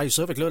clair, faut que je fasse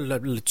ça. Fait que là,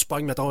 tu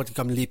pognes, mettons,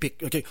 comme les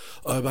pics. OK.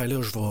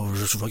 Là,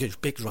 je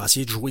pique, je vais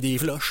essayer de jouer des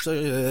flushs.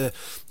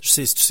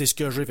 C'est ce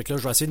que j'ai. Fait que là,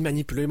 je vais essayer de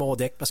manipuler mon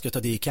deck parce que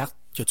t'as des cartes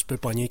que tu peux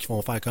pogner qui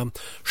vont faire comme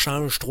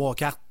change 3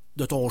 cartes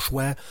de ton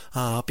choix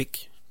en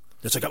pique.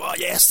 Là, tu fais comme,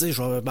 yes,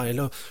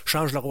 là,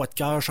 change le roi de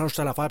cœur, change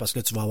telle affaire, parce que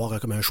là, tu vas avoir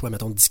comme un choix,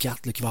 mettons, de 10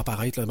 cartes, là, qui va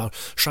apparaître, là,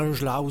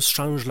 change l'as,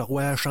 change le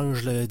roi,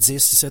 change le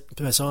 10, 17,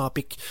 puis ça en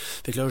pique.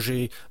 Fait que là,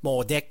 j'ai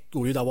mon deck,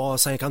 au lieu d'avoir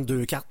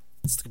 52 cartes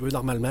distribuées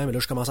normalement, mais là,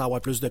 je commence à avoir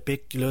plus de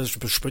piques, là,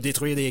 je peux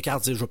détruire des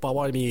cartes, je veux pas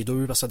avoir mes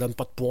 2, parce que ça donne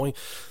pas de points,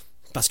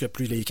 parce que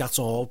plus les cartes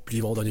sont hautes, plus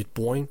ils vont donner de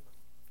points.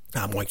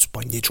 À moins que tu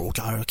pognes des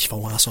jokers qui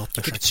font en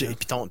sorte que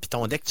puis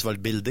ton deck, tu vas le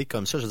builder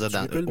comme ça, je veux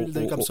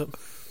dire, comme ça.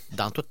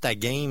 Dans toute ta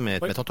game,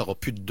 mettons, tu n'auras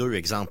plus de 2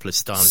 exemples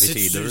si tu as enlevé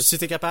tes 2. Si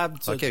tu es capable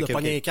de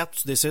pogner les cartes,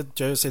 tu décides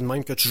que c'est le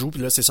même que tu joues, puis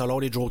là, c'est selon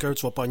les jokers,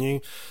 tu vas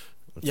pogner.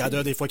 Il y en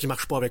a des fois qui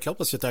marchent pas avec l'autre,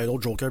 parce que tu as un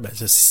autre joker,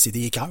 c'est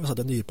des cœurs, ça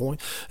donne des points.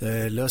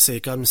 Là,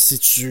 c'est comme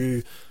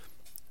si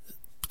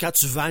quand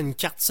tu vends une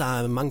carte,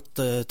 ça manque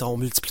ton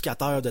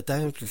multiplicateur de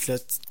temps.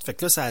 Fait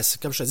que là,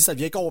 comme je te dis, ça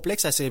devient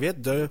complexe assez vite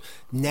de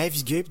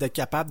naviguer et d'être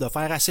capable de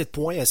faire assez de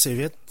points assez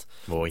vite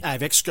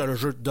avec ce que le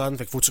jeu te donne.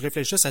 Fait que faut que tu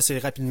réfléchisses assez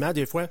rapidement.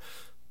 Des fois,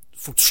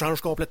 faut que tu changes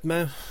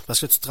complètement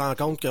parce que tu te rends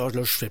compte que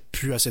là, je fais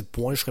plus assez de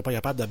points, je serais pas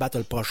capable de battre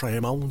le prochain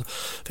monde.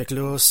 Fait que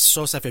là,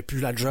 ça fait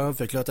plus la job.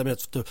 Fait que là,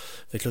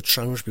 tu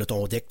changes, puis là,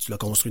 ton deck, tu l'as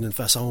construit d'une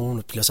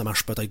façon, puis là, ça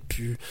marche peut-être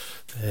plus.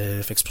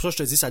 Fait que c'est pour ça que je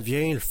te dis, ça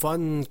devient le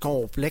fun,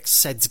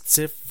 complexe,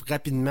 addictif,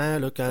 rapidement,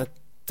 là, quand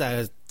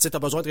t'as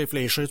besoin de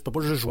réfléchir. Tu peux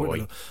pas juste jouer. Oui.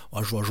 Là. Ah,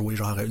 je vais jouer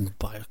genre une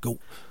paire. Go.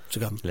 C'est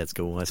comme... Let's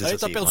go. Ouais, c'est Hey, ça,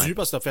 t'as c'est- perdu ouais.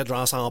 parce que t'as fait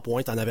genre 100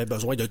 points. T'en avais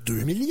besoin de 2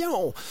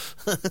 millions.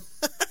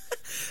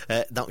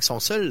 Donc, son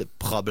seul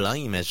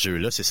problème à ce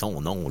jeu-là, c'est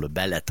son nom, le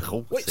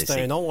Balatro. Oui, c'est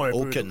un nom un peu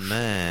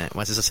aucunement...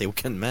 Ouais, c'est ça, c'est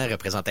aucunement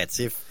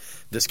représentatif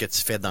de ce que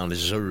tu fais dans le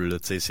jeu, là.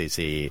 Tu sais,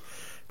 c'est...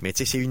 Mais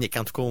tu sais, c'est unique.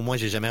 En tout cas, moi,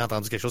 j'ai jamais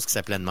entendu quelque chose qui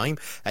s'appelait de même.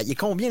 Il est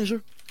combien, le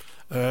jeu?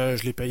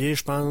 Je l'ai payé,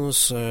 je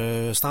pense,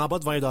 c'était en bas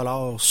de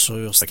 20$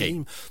 sur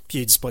Steam. Puis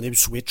il est disponible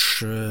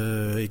Switch,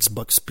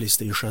 Xbox,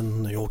 PlayStation,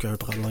 il n'y a aucun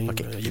problème.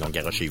 OK. Donc,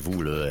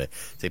 garochez-vous, là.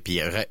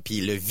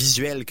 Puis le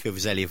visuel que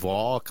vous allez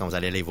voir, quand vous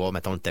allez aller voir,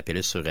 mettons, le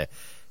tapez-le sur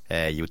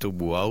YouTube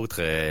ou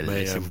autre,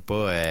 laissez-vous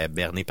pas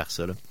berner par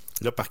ça, là.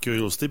 Là, par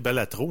curiosité,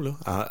 Balatro, là,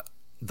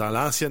 dans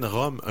l'ancienne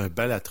Rome, un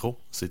Balatro,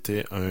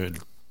 c'était un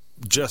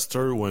jester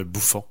ou un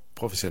bouffon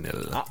professionnel.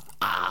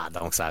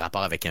 Donc ça a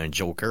rapport avec un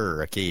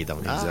Joker, OK.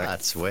 Donc,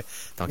 tu vois.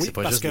 Donc, Oui, c'est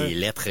pas parce juste que- des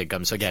lettres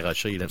comme ça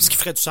garochées, là. Ce qui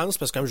ferait du sens,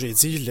 parce que comme j'ai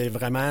dit,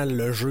 vraiment,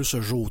 le jeu se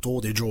joue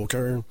autour des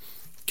Jokers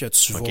que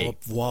tu OK. vas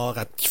voir,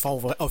 qui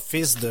font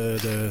office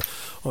de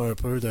un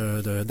peu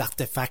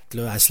d'artefacts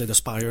là, à Slay the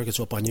Spire que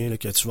tu vas pogner, là,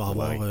 que tu vas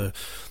avoir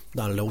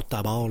dans le haut de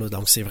ta barre. Là.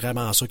 Donc, c'est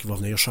vraiment ça qui va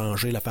venir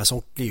changer la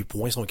façon que les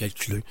points sont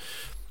calculés.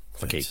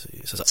 OK.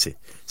 C'est ça.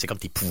 C'est comme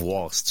tes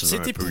pouvoirs, si tu veux. C'est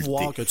un tes peu.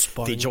 pouvoirs que tu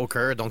pognes. Tes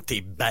Jokers, donc tes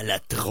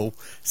Balatros.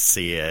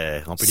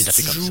 C'est, on peut les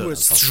appeler comme ça. dans le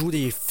Si fond. tu joues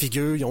des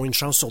figures, ils ont une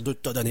chance sur deux de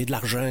te donner de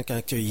l'argent quand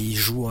ils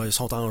jouent, ils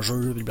sont en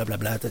jeu,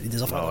 blablabla, t'as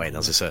des affaires. Ah ouais,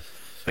 non, c'est ça.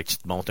 Fait que tu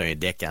te montes un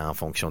deck en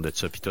fonction de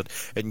ça puis tout.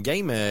 Une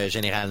game,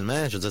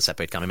 généralement, je veux dire, ça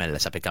peut être quand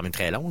même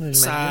très long. Là,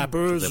 Ça j'imagine.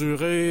 peut Je veux dire,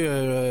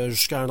 durer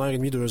jusqu'à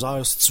 1h30,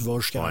 2h si tu vas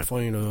jusqu'à la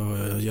fin.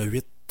 Là. Il y a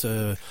 8...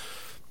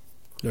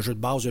 le jeu de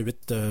base, il y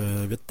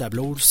a 8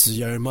 tableaux. Il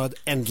y a un mode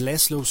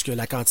endless, là, où que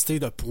la quantité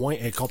de points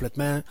est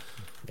complètement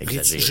Exagéré.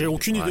 ridicule. J'ai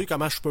aucune Ouais. idée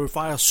comment je peux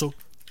faire ça.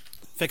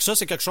 Fait que ça,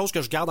 c'est quelque chose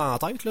que je garde en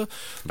tête. Là.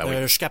 Ben oui.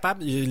 Je suis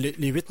capable,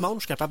 les 8 mondes,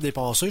 je suis capable de les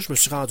passer. Je me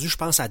suis rendu, je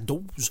pense, à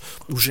 12,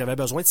 où j'avais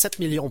besoin de 7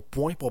 millions de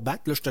points pour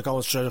battre. Là,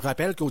 je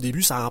rappelle qu'au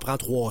début, ça en prend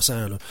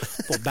 300 là,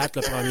 pour battre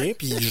le premier.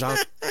 Puis genre,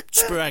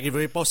 tu peux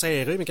arriver pas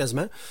serré, mais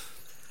quasiment.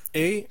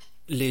 Et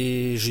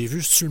j'ai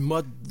vu sur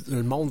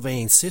le monde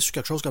 26 ou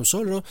quelque chose comme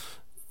ça, là,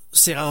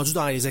 c'est rendu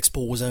dans les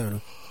exposants. Là.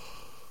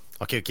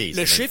 OK.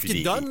 Le chiffre qu'il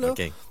te donne, là,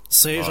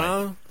 c'est Ouais.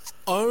 genre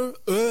 1,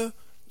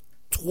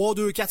 3,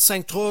 2, 4,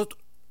 5, 3,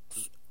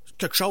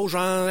 quelque chose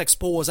genre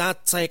exposant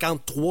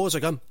 53, c'est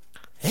comme...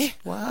 Hein?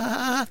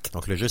 What?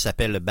 Donc, le jeu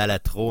s'appelle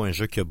Balatro, un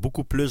jeu qui a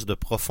beaucoup plus de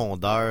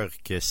profondeur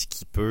que ce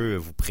qui peut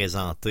vous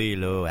présenter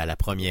là à la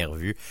première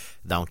vue.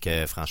 Donc,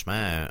 franchement,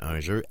 un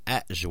jeu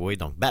à jouer.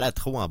 Donc,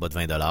 Balatro en bas de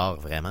 20$,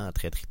 vraiment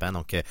très trippant.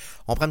 Donc,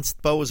 on prend une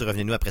petite pause.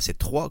 Revenez-nous après ces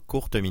 3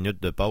 courtes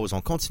minutes de pause.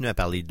 On continue à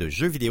parler de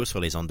jeux vidéo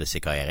sur les ondes de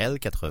CKRL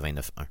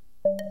 89.1.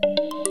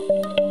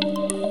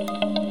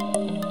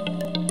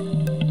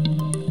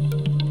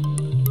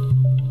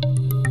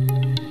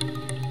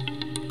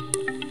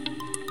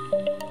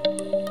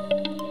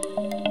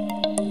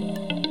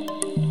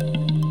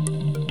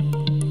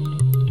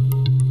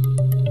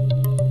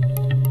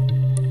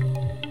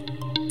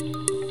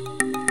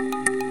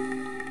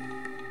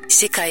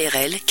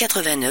 CKRL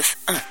 89.1.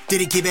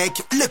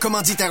 Télé-Québec, le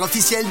commanditaire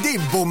officiel des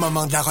beaux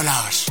moments de la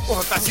relâche. On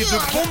va passer de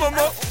bons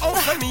moments en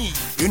famille.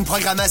 Une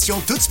programmation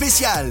toute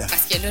spéciale.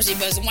 Parce que là, j'ai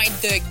besoin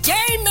de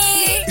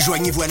gamer!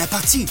 Joignez-vous à la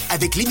partie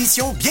avec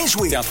l'émission Bien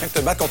joué. T'es en train de te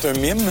battre contre un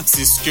mime?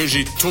 C'est ce que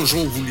j'ai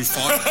toujours voulu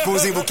faire.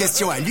 Posez vos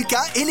questions à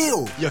Lucas et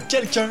Léo. Il y a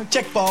quelqu'un,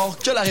 quelque part,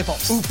 qui a la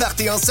réponse. Ou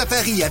partez en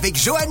safari avec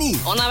Joanie.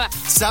 On en va.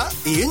 Ça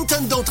et une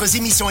tonne d'autres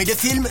émissions et de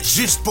films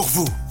juste pour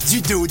vous.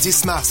 Du 2 au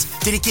 10 mars,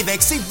 Télé-Québec,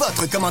 c'est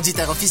votre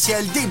commanditaire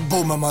officiel des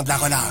beaux moments de la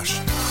relâche.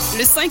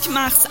 Le 5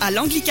 mars, à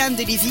l'Anglicane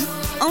de Lévis,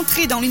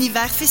 entrez dans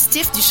l'univers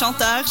festif du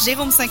chanteur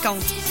Jérôme 50.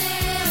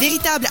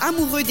 Véritable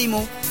amoureux des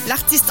mots,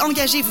 l'artiste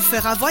engagé vous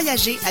fera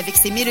voyager avec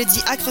ses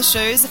mélodies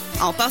accrocheuses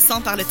en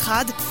passant par le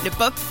trad, le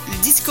pop, le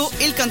disco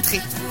et le country.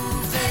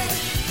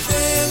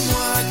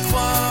 Fais-moi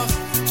croire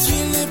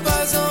qu'il n'est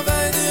pas en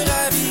vain de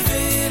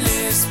raviver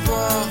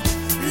l'espoir.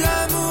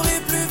 L'amour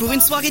est plus... Pour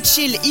une soirée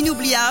chill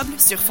inoubliable,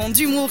 sur fond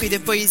d'humour et de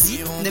poésie,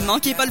 ne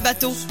manquez pas le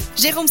bateau.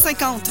 Jérôme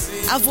 50,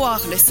 à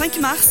voir le 5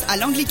 mars à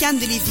l'Anglicane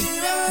de Lévis.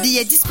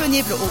 Billets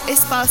disponibles au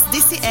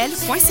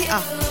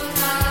espacedcl.ca.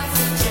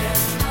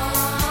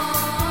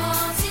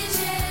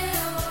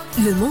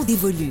 Le monde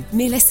évolue,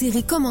 mais la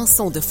série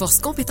Commençons de Force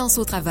Compétences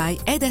au travail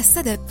aide à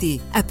s'adapter.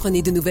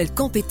 Apprenez de nouvelles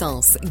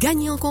compétences,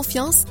 gagnez en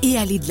confiance et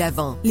allez de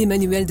l'avant. Les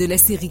manuels de la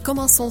série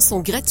Commençons sont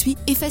gratuits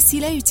et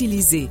faciles à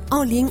utiliser,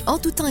 en ligne, en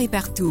tout temps et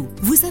partout.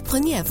 Vous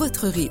apprenez à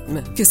votre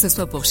rythme. Que ce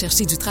soit pour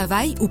chercher du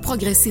travail ou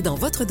progresser dans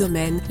votre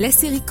domaine, la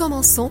série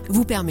Commençons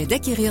vous permet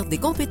d'acquérir des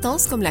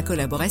compétences comme la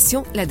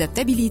collaboration,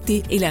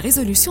 l'adaptabilité et la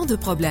résolution de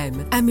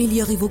problèmes.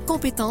 Améliorez vos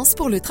compétences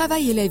pour le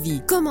travail et la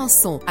vie.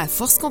 Commençons à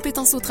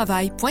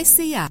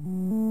forcecompétensautravail.ca.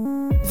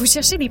 Vous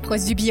cherchez des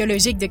produits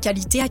biologiques de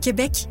qualité à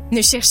Québec?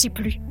 Ne cherchez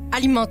plus.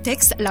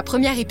 Alimentex, la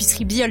première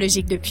épicerie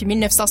biologique depuis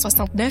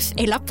 1969,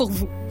 est là pour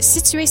vous.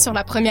 Située sur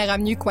la 1er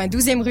avenue, coin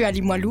 12e rue à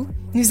Limoilou,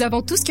 nous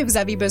avons tout ce que vous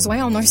avez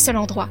besoin en un seul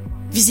endroit.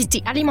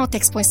 Visitez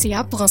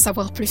alimentex.ca pour en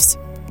savoir plus.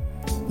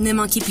 Ne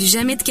manquez plus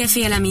jamais de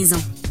café à la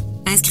maison.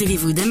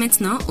 Inscrivez-vous dès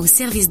maintenant au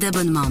service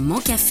d'abonnement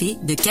Mon Café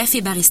de Café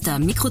Barista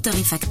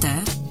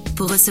Micro-Torréfacteur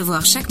pour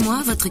recevoir chaque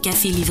mois votre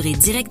café livré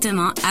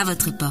directement à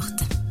votre porte.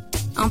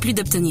 En plus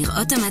d'obtenir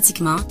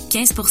automatiquement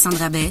 15% de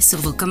rabais sur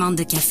vos commandes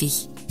de café.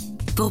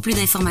 Pour plus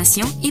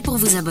d'informations et pour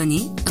vous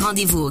abonner,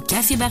 rendez-vous au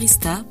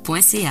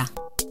cafébarista.ca.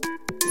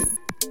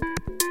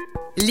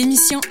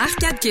 L'émission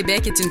Arcade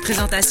Québec est une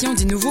présentation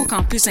du nouveau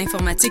campus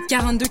informatique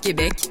 42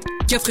 Québec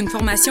qui offre une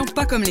formation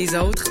pas comme les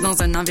autres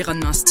dans un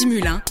environnement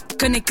stimulant,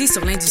 connecté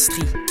sur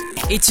l'industrie.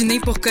 Es-tu né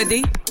pour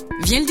coder?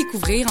 Viens le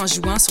découvrir en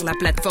jouant sur la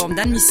plateforme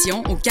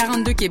d'admission au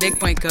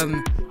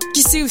 42québec.com.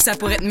 Qui sait où ça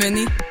pourrait te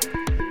mener?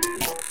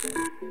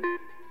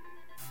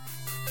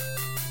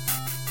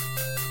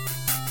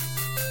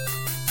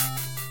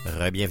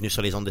 Bienvenue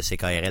sur les ondes de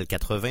CKRL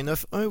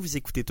 89.1. Vous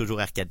écoutez toujours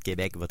Arcade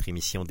Québec, votre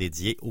émission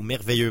dédiée au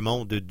merveilleux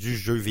monde du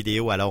jeu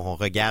vidéo. Alors, on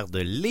regarde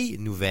les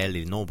nouvelles,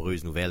 les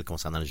nombreuses nouvelles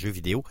concernant le jeu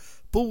vidéo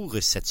pour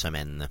cette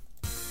semaine.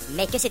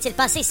 Mais que s'est-il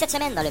passé cette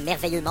semaine dans le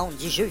merveilleux monde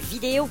du jeu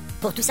vidéo?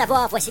 Pour tout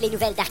savoir, voici les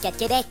nouvelles d'Arcade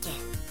Québec.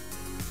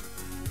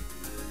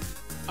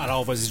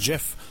 Alors, vas-y,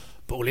 Jeff,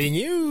 pour les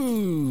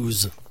news.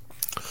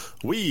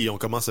 Oui, on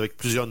commence avec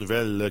plusieurs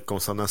nouvelles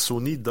concernant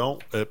Sony, dont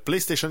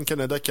PlayStation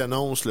Canada qui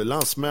annonce le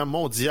lancement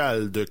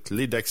mondial de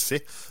clés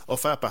d'accès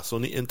offertes par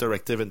Sony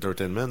Interactive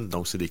Entertainment.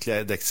 Donc, c'est des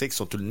clés d'accès qui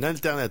sont une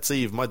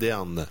alternative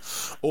moderne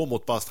au mot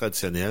de passe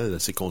traditionnel.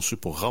 C'est conçu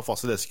pour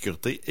renforcer la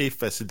sécurité et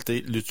faciliter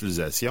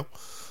l'utilisation.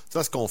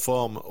 Ça se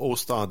conforme au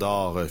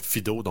standard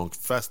FIDO, donc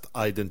Fast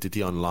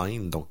Identity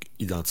Online, donc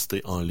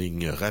identité en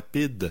ligne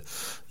rapide.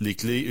 Les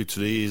clés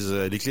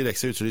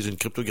d'accès utilisent une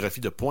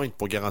cryptographie de pointe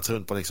pour garantir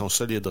une protection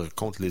solide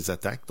contre les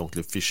attaques, donc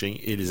le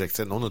phishing et les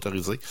accès non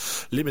autorisés.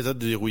 Les méthodes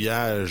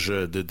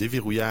de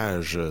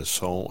déverrouillage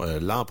sont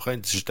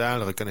l'empreinte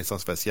digitale,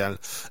 reconnaissance faciale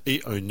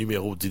et un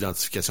numéro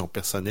d'identification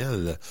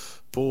personnelle.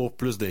 Pour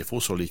plus d'infos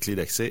sur les clés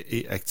d'accès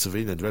et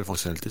activer la nouvelle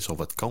fonctionnalité sur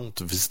votre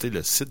compte, visitez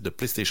le site de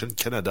PlayStation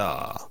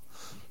Canada.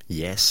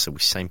 Yes,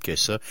 aussi simple que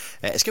ça.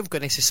 Est-ce que vous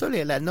connaissez ça,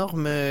 la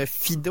norme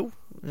FIDO?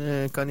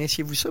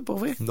 Connaissiez-vous ça, pour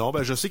vrai? Non,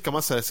 je sais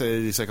comment ça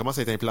commence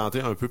à être implanté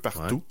un peu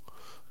partout. Ouais.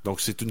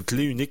 Donc, c'est une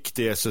clé unique qui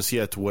t'est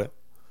associée à toi.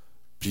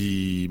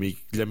 Puis, mais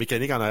la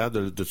mécanique en arrière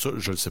de ça,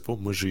 je le sais pas.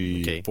 Moi,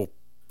 j'ai... Okay.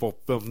 Pour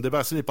me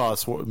débarrasser mes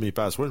passwords,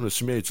 je me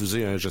suis mis à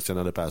utiliser un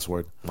gestionnaire de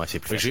passwords. Ouais, c'est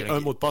plus j'ai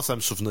un mot de passe à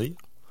me souvenir.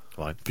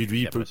 Ouais. Puis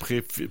lui, il peut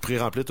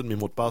pré-remplir tous mes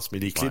mots de passe. Mais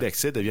les clés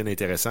d'accès deviennent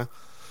intéressants.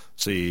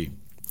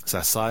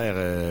 Ça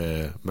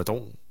sert,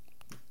 mettons...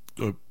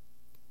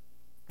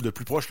 le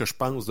plus proche que je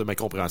pense de ma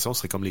compréhension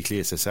serait comme les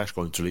clés SSH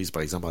qu'on utilise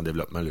par exemple en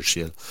développement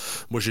logiciel.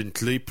 Moi j'ai une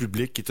clé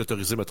publique qui est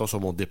autorisée mettons sur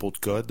mon dépôt de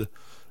code.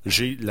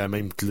 J'ai la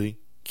même clé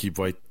qui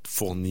va être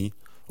fournie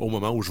au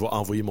moment où je vais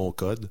envoyer mon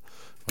code.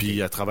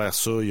 Puis à travers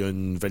ça, il y a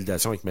une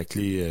validation avec ma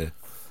clé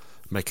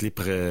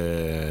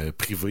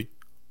privée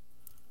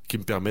qui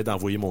me permet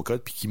d'envoyer mon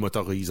code puis qui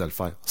m'autorise à le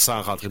faire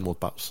sans rentrer de mot de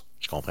passe.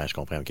 Je comprends,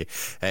 OK.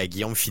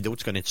 Guillaume Fido,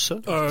 tu connais tout ça?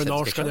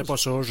 Non, je connais pas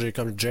ça. J'ai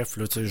comme Jeff,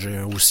 là, j'ai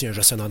aussi un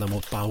gestionnaire de mot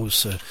de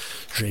passe.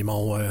 J'ai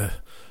mon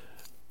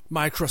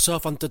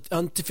Microsoft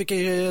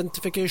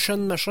Authentication,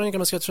 machin,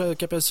 comment est-ce que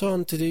tu appelles ça?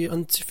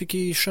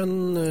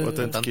 Authentication...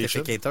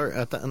 Authenticator.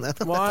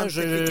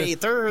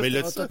 Mais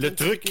le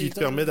truc qui te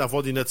permet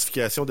d'avoir des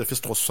notifications d'Office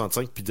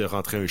 365 puis de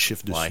rentrer un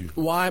chiffre dessus.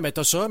 Ouais, mais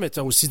t'as ça, mais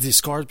t'as aussi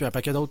Discord puis un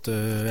paquet d'autres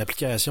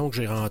applications que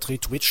j'ai rentrées.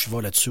 Twitch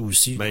va là-dessus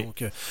aussi. Mais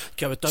donc,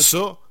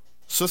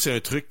 ça, c'est un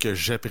truc que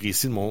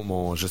j'apprécie de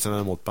mon gestionnaire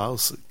de mot de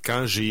passe.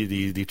 Quand j'ai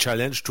des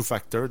challenges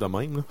two-factor de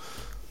même, là,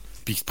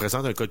 puis qui te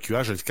présente un code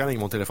QR, je le scanne avec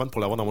mon téléphone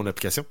pour l'avoir dans mon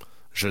application.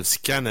 Je le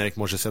scanne avec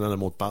mon gestionnaire de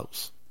mot de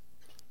passe.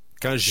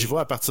 Quand j'y vais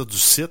à partir du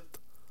site,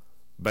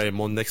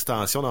 mon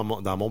extension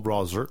dans mon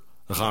browser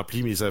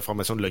remplit mes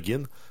informations de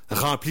login,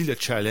 remplit le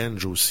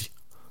challenge aussi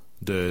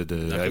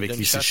avec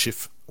les 6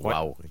 chiffres. Ouais.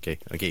 Wow,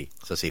 OK.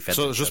 Ça, c'est fait.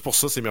 Ça, juste pour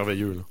ça, c'est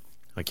merveilleux. Là.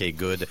 OK,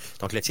 good.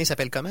 Donc, le tien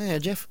s'appelle comment,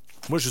 Jeff?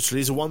 Moi,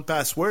 j'utilise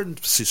OnePassword.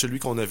 C'est celui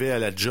qu'on avait à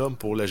la job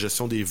pour la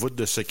gestion des voûtes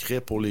de secret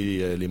pour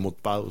les mots de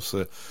passe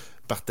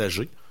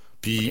partagés.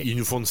 Puis, ils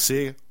nous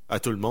fournissaient à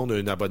tout le monde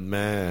un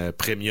abonnement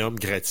premium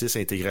gratis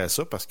intégré à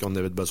ça parce qu'on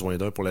avait besoin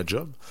d'un pour la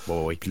job.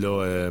 Bon, oui. Puis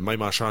là,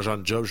 même en changeant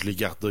de job, je l'ai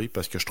gardé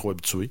parce que je suis trop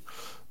habitué.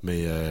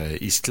 Mais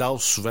il se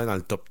classe souvent dans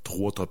le top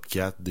 3, top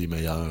 4 des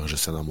meilleurs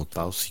gestionnaires de mots de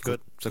passe.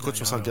 Ça coûte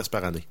 60$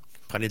 par année.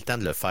 Prenez le temps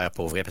de le faire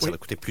pour vrai, parce que ça va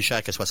coûter plus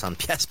cher que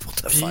 60$ pour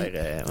te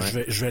faire.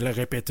 Je vais le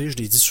répéter, je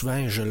l'ai dit souvent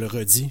et je le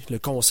redis. Le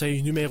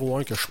conseil numéro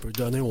 1 que je peux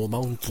donner au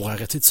monde pour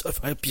arrêter de se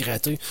faire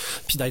pirater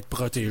puis d'être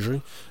protégé,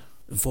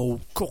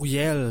 vos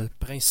courriels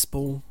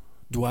principaux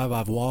doivent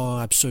avoir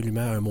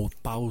absolument un mot de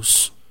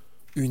passe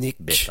unique.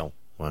 Béton,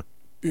 ouais.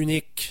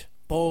 Unique,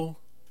 pas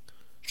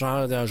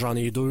J'en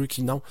ai 2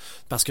 qui non.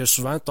 Parce que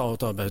souvent,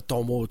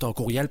 ton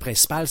courriel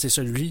principal, c'est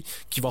celui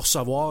qui va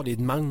recevoir les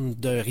demandes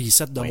de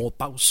reset de mot de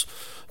passe.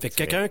 Fait que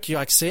quelqu'un qui a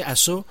accès à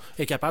ça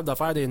est capable de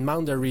faire des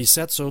demandes de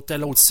reset sur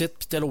tel autre site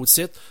puis tel autre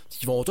site.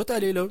 Ils vont tout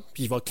aller là,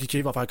 puis il va cliquer,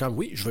 il va faire comme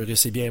oui,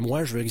 c'est bien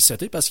moi, je veux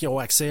resetter parce qu'ils ont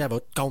accès à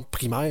votre compte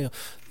primaire.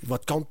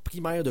 Votre compte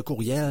primaire de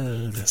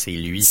courriel. C'est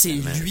lui. C'est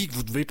lui que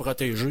vous devez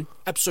protéger.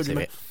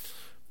 Absolument.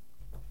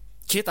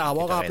 Quitte à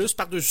avoir en plus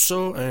par-dessus ça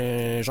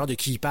un genre de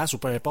KeyPass ou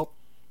peu importe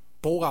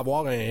pour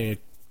avoir un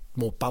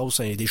mot de passe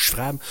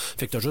indéchiffrable.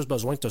 Fait que tu as juste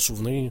besoin de te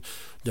souvenir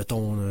de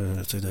ton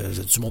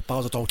du mot de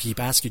passe de ton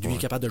KeyPass qui lui est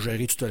capable de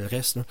gérer tout le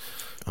reste.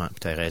 Ouais,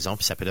 tu as raison,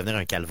 puis ça peut devenir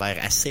un calvaire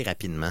assez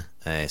rapidement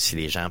si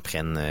les gens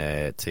prennent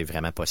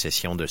vraiment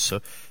possession de ça.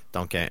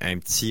 Donc, un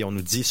petit, on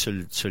nous dit sur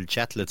le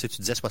chat, là, tu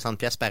disais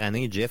 60$ par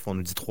année, Jeff, on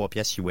nous dit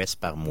 3$ US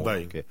par mois.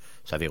 Donc,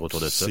 ça vire autour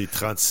de ça. C'est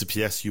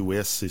 36$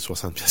 US, c'est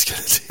 60$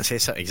 canadiens. C'est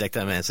ça,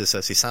 exactement, c'est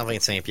ça. C'est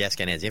 125$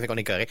 canadiens, fait qu'on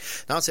est correct.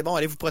 Non, c'est bon,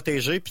 allez vous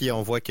protéger, puis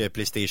on voit que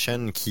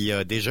PlayStation, qui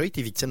a déjà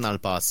été victime dans le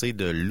passé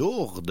de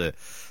lourdes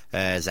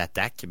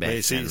attaques,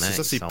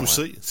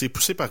 c'est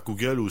poussé par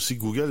Google aussi.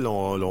 Google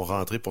l'ont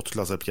rentré pour toutes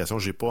leurs applications.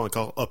 J'ai pas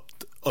encore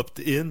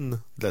opt-in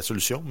de la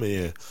solution, mais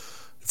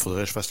il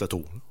faudrait que je fasse le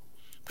tour.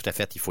 Tout à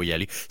fait, il faut y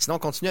aller. Sinon, on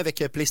continue avec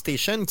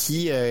PlayStation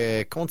qui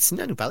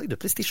continue à nous parler de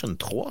PlayStation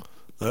 3.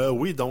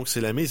 Oui, donc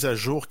c'est la mise à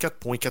jour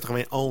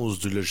 4.91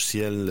 du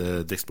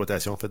logiciel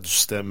d'exploitation en fait, du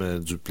système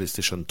du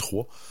PlayStation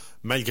 3.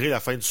 Malgré la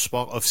fin du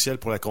support officiel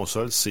pour la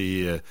console,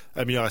 c'est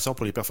amélioration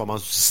pour les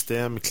performances du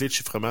système, clé de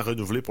chiffrement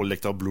renouvelée pour le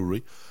lecteur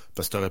Blu-ray,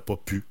 parce que tu n'aurais pas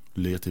pu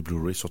lire tes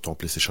Blu-ray sur ton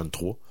PlayStation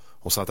 3.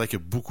 On s'entend que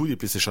beaucoup des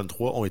PlayStation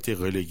 3 ont été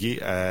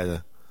relégués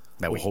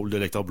au rôle de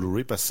lecteur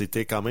Blu-ray parce que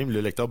c'était quand même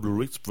le lecteur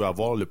Blu-ray que tu pouvais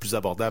avoir le plus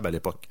abordable à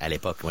l'époque. À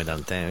l'époque, oui, dans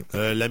le temps.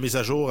 La mise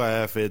à jour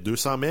a fait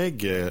 200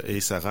 MB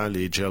et ça rend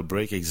les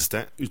jailbreaks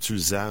existants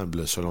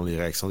utilisables selon les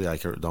réactions des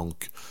hackers.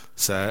 Donc,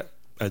 ça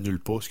annule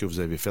pas ce que vous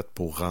avez fait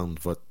pour rendre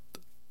votre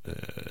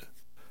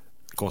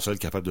console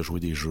capable de jouer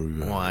des jeux.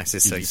 Ouais, c'est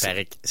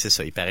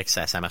ça. Il paraît que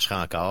ça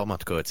marchera encore, mais en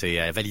tout cas, tu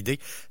sais, validé.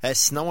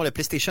 Sinon, le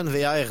PlayStation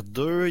VR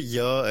 2, il y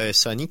a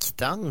Sony qui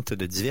tente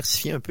de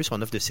diversifier un peu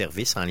son offre de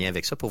services en lien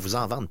avec ça pour vous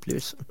en vendre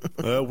plus.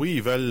 Oui,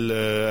 ils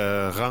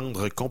veulent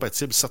rendre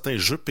compatibles certains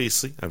jeux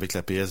PC avec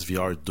la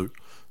PSVR 2.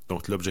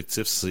 Donc,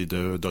 l'objectif, c'est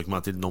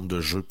d'augmenter le nombre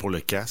de jeux pour le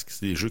casque.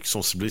 Les jeux qui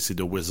sont ciblés, c'est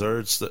The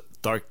Wizards,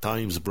 Dark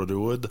Times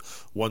Brotherhood,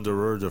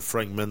 Wanderer, The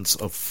Fragments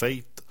of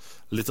Fate,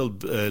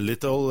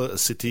 Little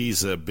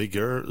Cities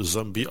Bigger,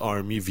 Zombie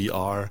Army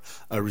VR,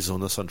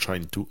 Arizona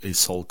Sunshine 2 et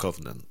Soul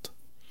Covenant.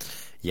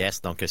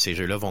 Yes, donc ces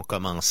jeux-là vont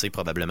commencer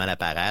probablement la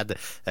parade.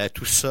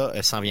 Tout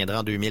ça s'en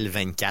viendra en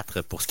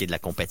 2024 pour ce qui est de la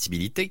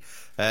compatibilité.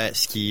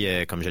 Ce qui,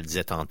 comme je le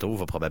disais tantôt,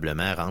 va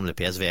probablement rendre le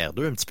PSVR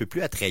 2 un petit peu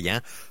plus attrayant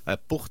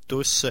pour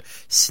tous.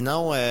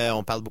 Sinon,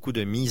 on parle beaucoup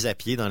de mise à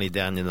pied dans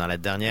la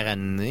dernière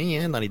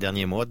année, dans les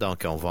derniers mois.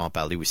 Donc, on va en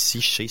parler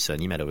aussi chez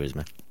Sony,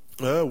 malheureusement.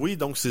 Oui,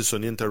 donc c'est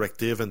Sony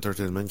Interactive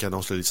Entertainment qui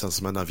annonce le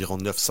licenciement d'environ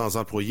 900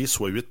 employés,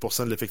 soit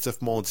 8% de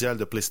l'effectif mondial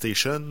de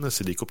PlayStation.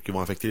 C'est des coupes qui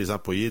vont affecter les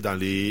employés dans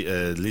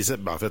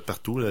en fait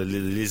partout,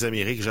 les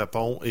Amériques,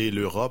 Japon et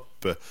l'Europe.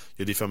 Il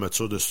y a des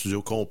fermetures de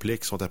studios complets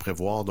qui sont à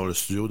prévoir, dont le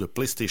studio de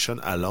PlayStation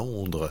à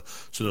Londres.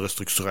 C'est une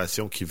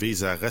restructuration qui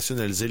vise à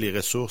rationaliser les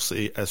ressources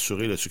et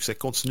assurer le succès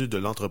continu de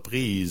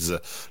l'entreprise.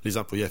 Les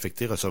employés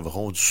affectés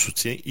recevront du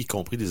soutien, y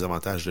compris des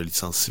avantages de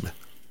licenciement.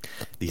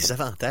 Des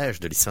avantages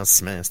de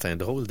licenciement. C'est un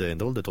drôle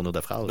de tournure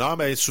de phrase. Non,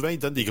 mais souvent, ils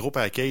donnent des gros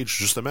packages,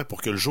 justement,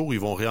 pour que le jour où ils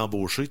vont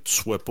réembaucher, tu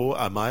sois pas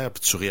amer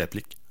puis tu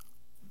réappliques.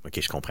 OK,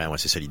 je comprends. Ouais,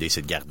 c'est ça l'idée,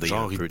 c'est de garder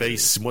genre, un peu. Genre, ils payent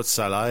 6 mois de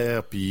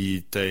salaire,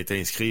 puis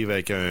t'inscrivent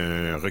avec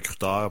un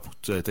recruteur pour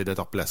t'aider à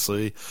te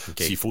replacer.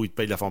 Okay. S'il faut, ils te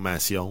payent de la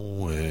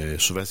formation.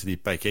 Souvent, c'est des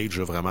packages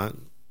vraiment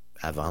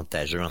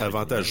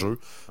avantageux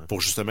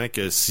pour justement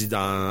que si dans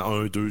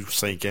 1, 2 ou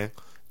 5 ans,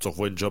 tu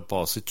revois une job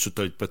passer, tu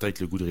as peut-être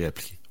le goût de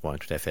réappliquer. Oui,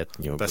 tout à fait.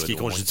 Parce qu'ils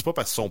congédient pas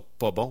parce qu'ils sont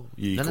pas bons.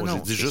 Ils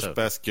congédient juste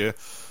parce que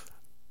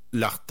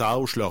leur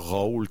tâche, leur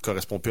rôle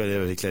correspond plus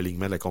avec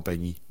l'alignement de la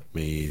compagnie.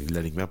 Mais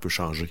l'alignement peut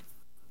changer.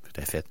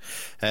 Tout à fait.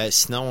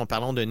 Sinon,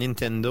 parlons de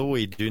Nintendo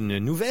et d'une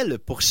nouvelle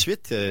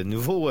poursuite,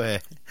 nouvelle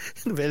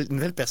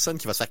personne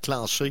qui va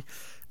s'acclencher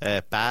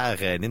par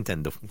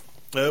Nintendo.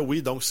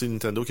 Oui, donc c'est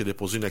Nintendo qui a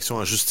déposé une action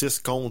en justice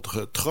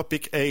contre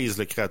Tropic Haze,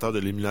 le créateur de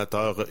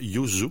l'émulateur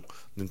Yuzu.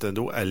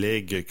 Nintendo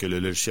allègue que le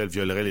logiciel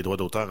violerait les droits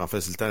d'auteur en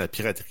facilitant la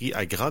piraterie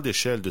à grande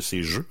échelle de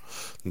ses jeux.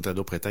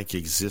 Nintendo prétend qu'il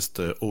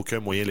n'existe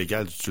aucun moyen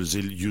légal d'utiliser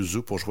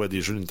Yuzu pour jouer à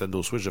des jeux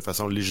Nintendo Switch de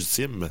façon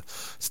légitime,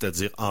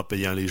 c'est-à-dire en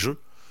payant les jeux.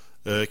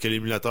 Que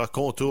l'émulateur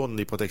contourne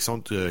les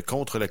protections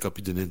contre la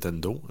copie de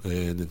Nintendo.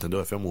 Nintendo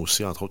affirme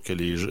aussi, entre autres, que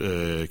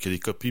les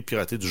copies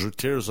piratées du jeu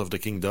Tears of the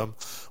Kingdom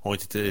ont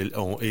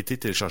été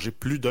téléchargées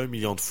plus d'1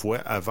 million de fois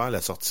avant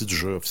la sortie du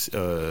jeu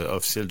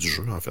officiel du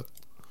jeu, en fait.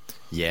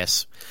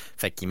 Yes.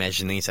 Fait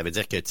qu'imaginez, ça veut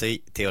dire que, tu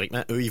sais,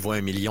 théoriquement, eux, ils voient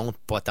 1 million de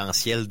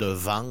potentiel de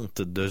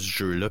vente de ce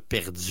jeu-là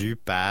perdu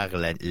par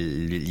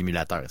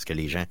l'émulateur. Est-ce que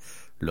les gens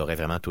l'auraient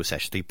vraiment tous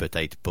acheté?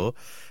 Peut-être pas.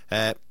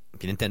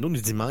 Puis Nintendo nous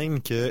dit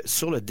même que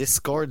sur le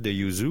Discord de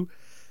Yuzu,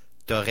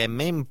 t'aurais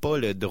même pas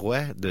le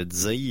droit de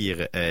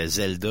dire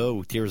Zelda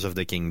ou Tears of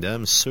the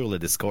Kingdom sur le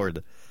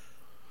Discord.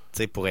 Tu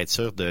sais, pour être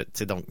sûr de... Tu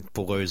sais, donc,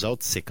 pour eux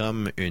autres, c'est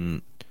comme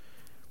une...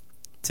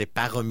 Tu sais,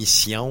 par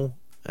omission,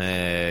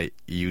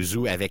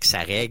 Yuzu, avec sa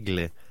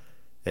règle,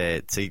 tu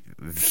sais,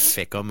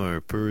 fait comme un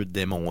peu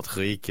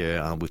démontrer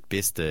qu'en bout de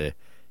piste,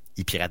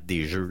 il pirate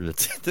des jeux, là,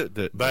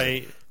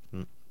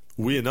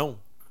 oui et non.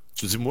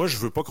 Tu dis, moi, je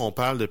veux pas qu'on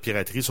parle de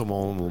piraterie sur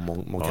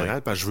mon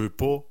canal, parce que je veux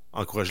pas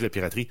encourager la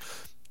piraterie.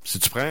 Si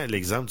tu prends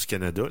l'exemple du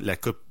Canada, ce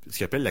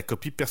qu'on appelle la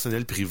copie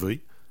personnelle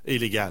privée est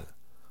légale.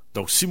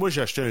 Donc, si moi,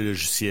 j'ai acheté un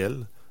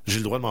logiciel, j'ai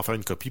le droit de m'en faire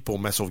une copie pour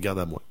ma sauvegarde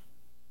à moi.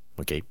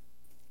 OK.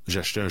 J'ai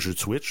acheté un jeu de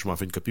Switch, je m'en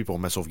fais une copie pour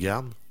ma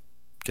sauvegarde.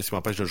 Qu'est-ce qui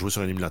m'empêche de jouer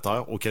sur un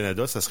émulateur? Au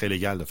Canada, ça serait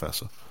légal de faire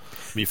ça.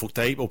 Mais il faut que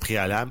tu ailles au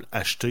préalable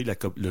acheter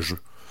le jeu.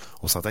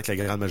 On s'entend que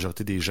la grande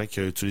majorité des gens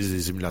qui utilisent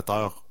des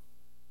émulateurs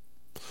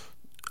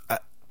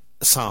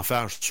sans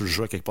faire tu le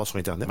joues à quelque part sur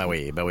Internet. Ben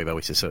oui,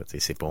 c'est ça.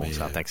 C'est pas, on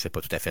s'entend que c'est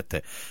pas tout à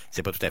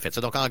fait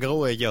ça. Donc en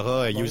gros, il y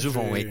aura Yuzu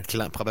vont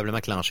être probablement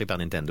clenchés par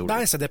Nintendo.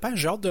 Ben, ça dépend,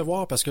 j'ai hâte de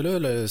voir, parce que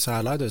là, ça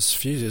a l'air de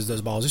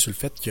se baser sur le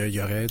fait qu'il y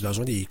aurait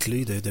besoin des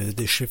clés de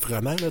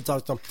déchiffrement. Là.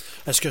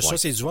 Est-ce que ça,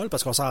 c'est du vol?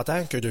 Parce qu'on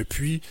s'entend que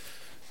depuis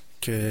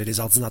que les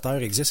ordinateurs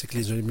existent et que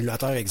les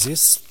émulateurs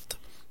existent,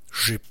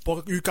 j'ai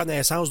pas eu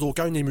connaissance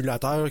d'aucun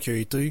émulateur qui a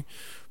été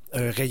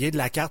rayé de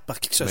la carte par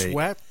qui que ce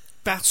soit,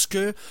 parce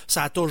que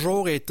ça a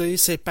toujours été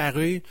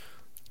séparé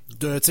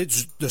de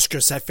ce que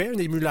ça fait un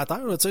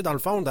émulateur. Là, dans le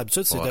fond,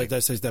 d'habitude,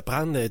 c'est de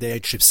prendre des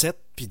chipsets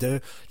puis de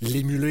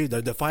l'émuler,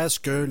 de faire ce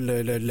que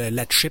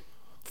la chip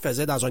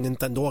faisait dans un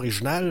Nintendo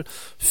original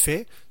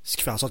fait, ce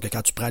qui fait en sorte que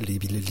quand tu prends les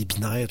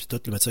binaires puis tout,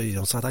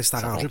 on s'entend que c'est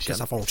arrangé pour que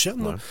ça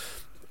fonctionne. Ouais.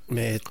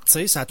 Mais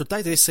ça a tout le temps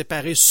été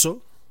séparé ça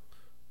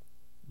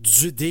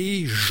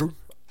des jeux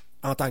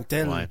en tant que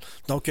tel. Ouais.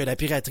 Donc, la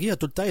piraterie a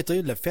tout le temps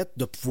été le fait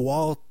de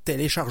pouvoir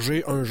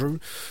télécharger un jeu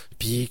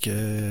puis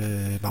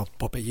que,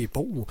 pas payer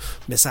pour,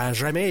 mais ça a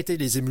jamais été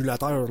les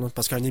émulateurs. Là,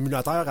 parce qu'un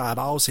émulateur, à la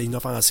base, c'est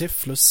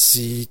inoffensif là,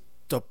 si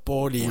t'as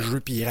pas les jeux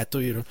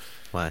piratés. Là.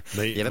 Ouais.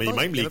 Mais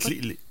même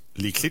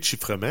les clés de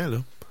chiffrement,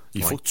 là,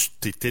 il faut que tu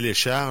les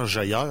télécharges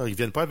ailleurs. Ils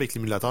viennent pas avec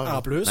l'émulateur.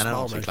 En plus,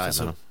 non, c'est clair.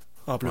 Non.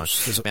 En plus,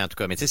 c'est ça. Mais en tout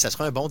cas, ça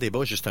sera un bon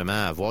débat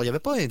justement à voir. Il n'y avait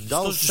pas un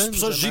Dolphin.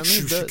 Ça, je dis que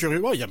je suis curieux.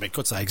 Ouais, mais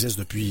écoute, ça existe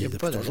depuis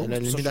toujours.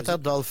 L'émulateur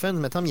Dolphin,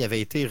 maintenant, il avait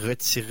été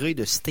retiré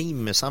de Steam,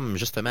 me semble,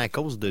 justement à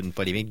cause d'une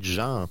polémique du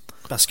genre.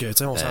 Parce que,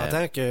 on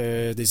s'entend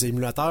que des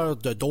émulateurs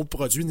de d'autres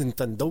produits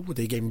Nintendo,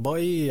 des Game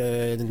Boy,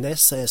 NES,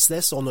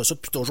 SNES, on a ça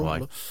depuis toujours.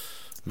 Ouais. Là.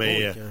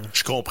 Mais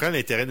je comprends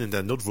l'intérêt de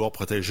Nintendo de vouloir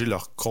protéger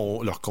leur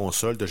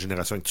console de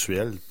génération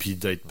actuelle, puis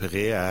d'être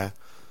prêt à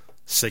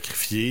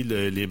sacrifier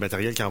les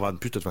matériels qui en vendent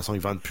plus. De toute façon, ils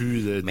vendent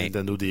plus de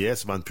Nintendo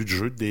DS, ils vendent plus de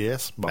jeux de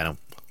DS. Bon. Ben non.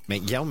 Mais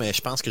Guillaume,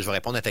 je pense que je vais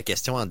répondre à ta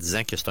question en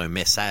disant que c'est un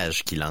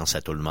message qu'ils lancent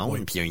à tout le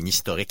monde, puis il y a une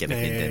historique avec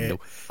Nintendo.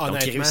 Donc,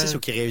 qu'ils réussissent ou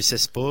qu'ils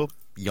réussissent pas,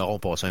 ils auront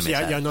passé un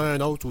message. Il y en a un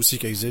autre aussi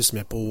qui existe,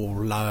 mais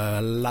pour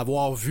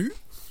l'avoir vu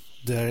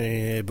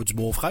du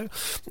beau-frère,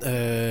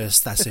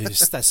 c'est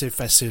assez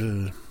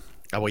facile.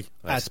 Ah oui,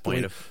 à ce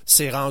point-là.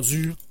 C'est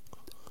rendu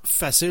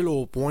facile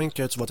au point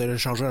que tu vas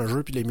télécharger un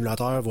jeu puis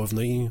l'émulateur va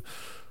venir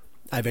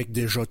avec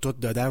déjà tout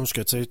dedans, parce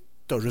que tu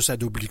as juste à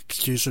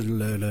double-cliquer sur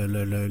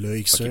le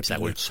X puis ça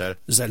roule tout seul.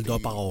 Zelda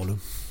part là.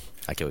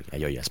 OK,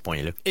 oui, à ce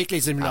point-là. Et que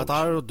les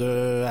émulateurs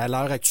à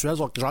l'heure actuelle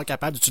sont genre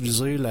capables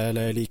d'utiliser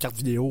les cartes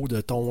vidéo de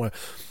ton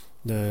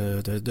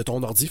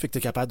ordi, fait que tu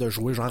es capable de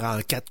jouer genre en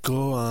 4K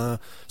en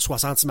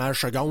 60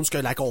 images secondes, ce que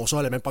la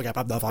console est même pas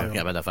capable de faire. Pas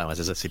capable de faire,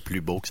 c'est ça, c'est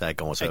plus beau que ça la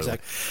console.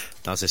 Exact.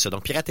 Ouais. Non, c'est ça.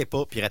 Donc piratez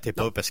pas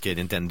parce que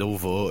Nintendo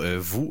va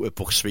vous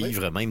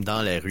poursuivre même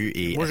dans la rue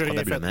et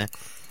probablement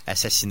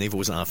assassiner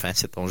vos enfants,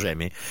 sait-on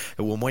jamais,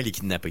 ou au moins les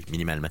kidnapper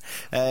minimalement.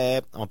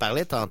 On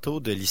parlait tantôt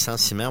de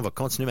licenciement, on va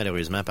continuer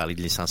malheureusement à parler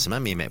de licenciement,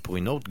 mais pour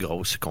une autre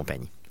grosse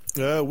compagnie.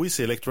 Oui,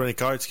 c'est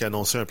Electronic Arts qui a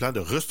annoncé un plan de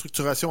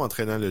restructuration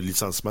entraînant le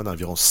licenciement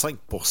d'environ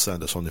 5%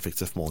 de son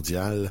effectif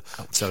mondial.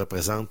 Ouch. Ça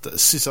représente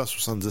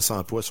 670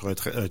 emplois sur un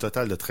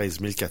total de 13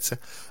 400.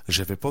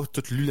 J'avais pas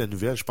tout lu la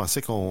nouvelle. Je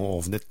pensais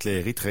qu'on venait de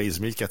clairer 13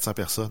 400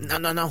 personnes.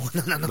 Non,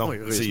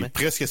 c'est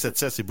presque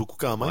 700. C'est beaucoup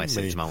quand même. Ouais,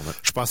 c'est du monde.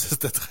 Je pensais que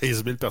c'était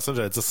 13 000 personnes.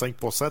 J'allais dire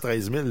 5%,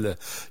 13 000. Il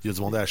y a du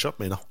monde à la shop,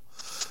 mais non.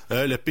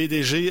 Le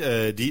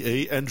PDG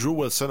d'EA,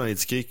 Andrew Wilson, a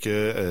indiqué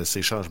que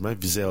ces changements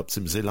visaient à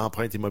optimiser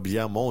l'empreinte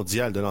immobilière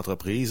mondiale de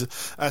l'entreprise,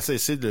 à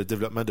cesser le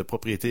développement de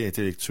propriétés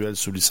intellectuelles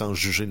sous licence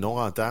jugée non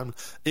rentable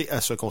et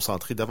à se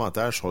concentrer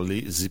davantage sur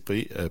les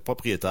IP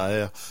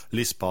propriétaires,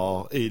 les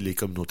sports et les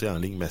communautés en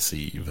ligne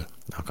massives.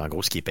 Donc, en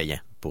gros, ce qui est payant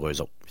pour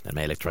eux autres.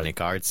 Finalement, Electronic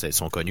Arts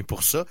sont connus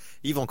pour ça.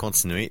 Ils vont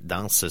continuer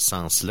dans ce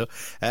sens-là.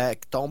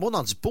 Tombons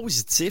dans du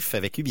positif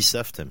avec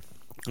Ubisoft.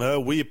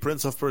 Oui,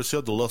 Prince of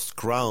Persia The Lost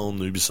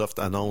Crown. Ubisoft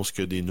annonce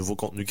que des nouveaux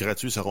contenus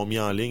gratuits seront mis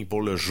en ligne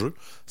pour le jeu.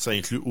 Ça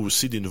inclut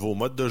aussi des nouveaux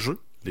modes de jeu.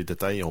 Les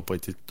détails n'ont pas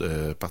été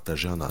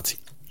partagés en entier.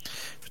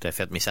 Tout à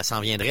fait, mais ça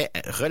s'en viendrait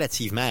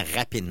relativement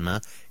rapidement.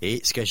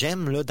 Et ce que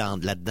j'aime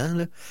là-dedans,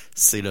 là,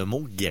 c'est le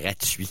mot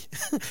gratuit.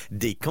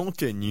 Des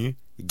contenus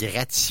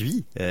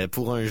gratuits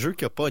pour un jeu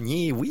qui a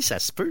pogné. Oui, ça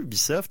se peut,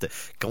 Ubisoft.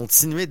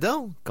 Continuez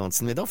donc,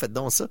 faites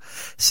donc ça.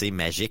 C'est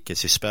magique,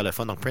 c'est super le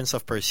fun. Donc Prince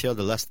of Persia, The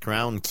Lost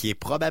Crown, qui est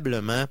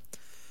probablement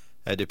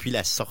depuis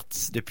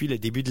le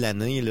début de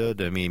l'année, là,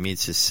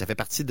 ça fait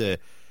partie de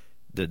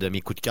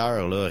mes coups de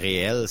cœur là,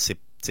 réels. C'est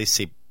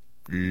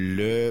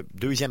le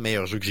deuxième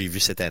meilleur jeu que j'ai vu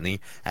cette année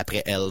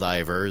après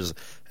Helldivers.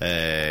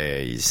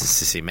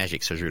 C'est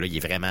magique ce jeu-là. Il est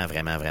vraiment,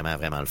 vraiment, vraiment,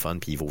 vraiment le fun.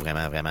 Puis il vaut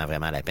vraiment, vraiment,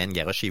 vraiment la peine.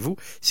 Garochez-vous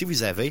si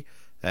vous avez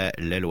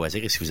le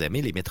loisir et si vous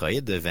aimez les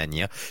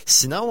Metroidvania.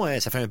 Sinon,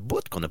 ça fait un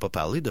bout qu'on n'a pas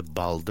parlé de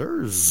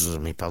Baldur's.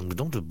 Mais parle-nous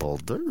donc de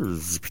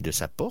Baldur's puis de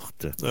sa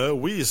porte.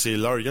 Oui, c'est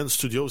Larian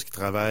Studios qui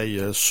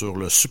travaille sur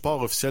le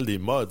support officiel des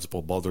mods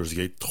pour Baldur's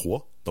Gate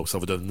 3. Donc ça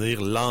va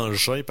devenir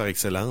l'engin par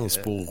excellence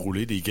pour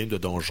rouler des games de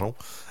donjons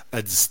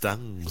à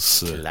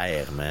distance.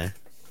 Clairement.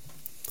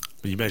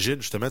 Imagine,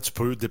 justement, tu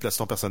peux déplacer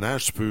ton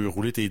personnage, tu peux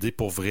rouler tes dés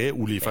pour vrai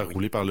ou les faire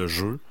rouler par le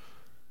jeu.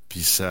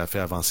 Puis ça fait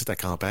avancer ta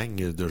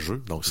campagne de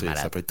jeu. Donc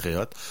ça peut être très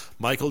hot.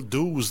 Michael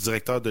Douze,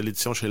 directeur de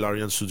l'édition chez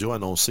Larian Studio, a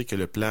annoncé que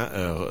le plan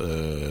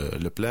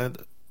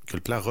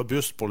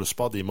robuste pour le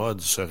support des mods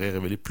serait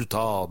révélé plus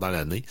tard dans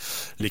l'année.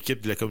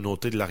 L'équipe de la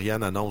communauté de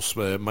Larian annonce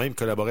même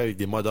collaborer avec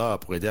des modeurs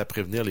pour aider à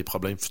prévenir les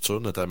problèmes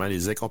futurs, notamment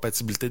les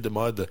incompatibilités de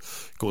mods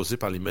causées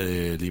par les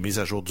mises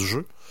à jour du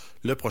jeu.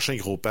 Le prochain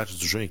gros patch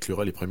du jeu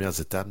inclura les premières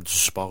étapes du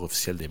support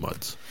officiel des mods.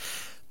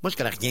 Moi, je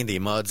connais rien des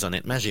mods.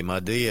 Honnêtement, j'ai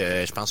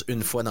modé, je pense,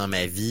 une fois dans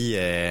ma vie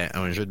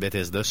un jeu de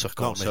Bethesda sur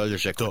console.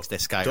 Je crois que c'était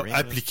Skyrim. T'as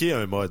appliqué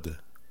un mod.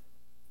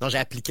 Non, j'ai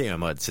appliqué un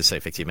mod, c'est ça,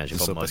 effectivement. J'ai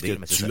pas modé.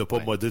 Parce que tu l'as pas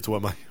modé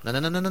toi-même.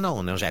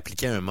 Non, j'ai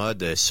appliqué un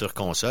mod sur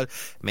console.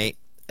 Mais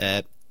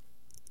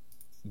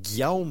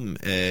Guillaume,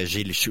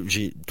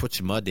 toi,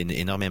 tu modes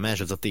énormément.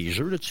 Je veux dire, tes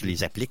jeux, là, tu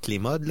les appliques, les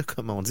mods, là,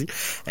 comme on dit.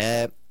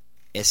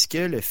 Est-ce que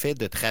le fait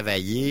de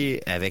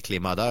travailler avec les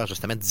modeurs,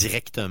 justement,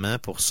 directement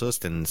pour ça,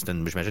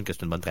 j'imagine que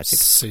c'est une bonne pratique?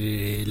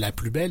 C'est la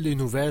plus belle des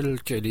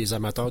nouvelles que les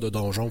amateurs de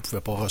donjons ne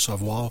pouvaient pas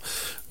recevoir.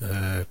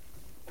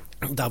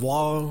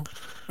 D'avoir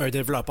un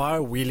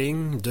développeur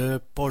willing de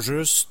pas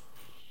juste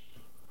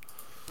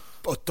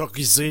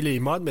autoriser les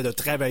mods, mais de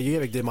travailler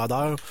avec des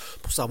modeurs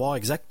pour savoir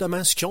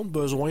exactement ce qu'ils ont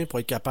besoin pour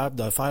être capable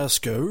de faire ce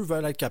qu'eux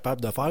veulent être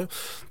capables de faire.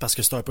 Parce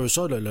que c'est un peu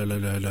ça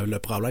le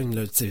problème,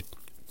 là,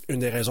 une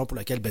des raisons pour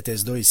laquelle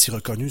Bethesda est si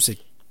reconnu, c'est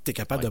que tu es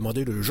capable de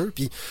modder le jeu,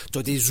 puis tu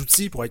as des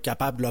outils pour être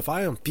capable de le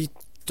faire, puis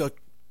tu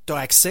as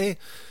accès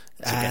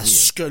à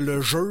ce que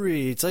le jeu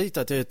est. Tu sais,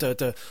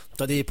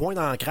 t'as des points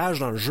d'ancrage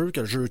dans le jeu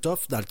que le jeu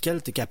t'offre, dans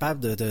lequel tu es capable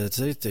de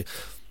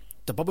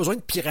t'as pas besoin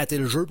de pirater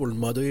le jeu pour le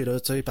modder, là,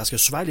 parce que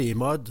souvent les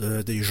mods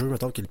des jeux,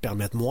 mettons, qui le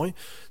permettent moins,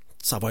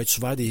 ça va être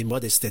souvent des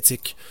modes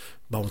esthétiques.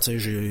 Bon, tu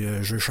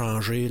sais, j'ai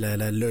changé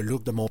le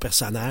look de mon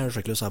personnage,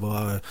 fait que là, ça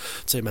va,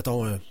 tu sais,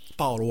 mettons,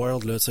 Power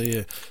World, là, tu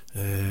sais,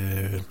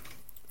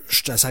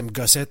 ça me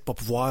gossait de pas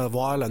pouvoir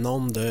voir le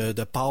nombre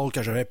de pâles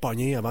que j'avais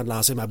pogné avant de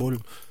lancer ma boule.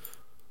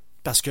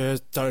 Parce que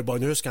t'as un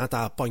bonus quand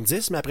t'en pognes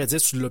 10, mais après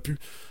 10, tu l'as plus.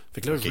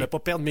 Fait que là, je voulais pas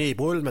perdre mes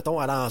boules, mettons,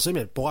 à lancer,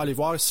 mais pour aller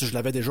voir si je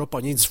l'avais déjà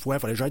pogné 10 fois, il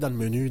fallait que j'aille dans le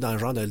menu, dans le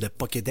genre de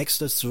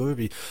Pokédex, là, si tu veux.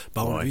 Puis,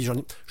 bon, lui,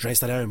 j'ai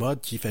installé un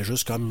mode qui fait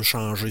juste comme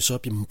changer ça,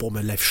 puis pour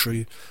me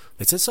l'afficher.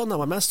 Mais tu sais, ça,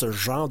 normalement, ce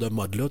genre de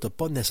mode-là, t'as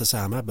pas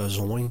nécessairement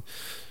besoin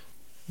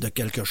de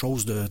quelque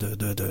chose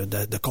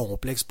de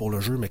complexe pour le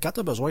jeu. Mais quand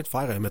t'as besoin de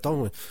faire,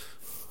 mettons,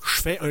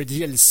 je fais un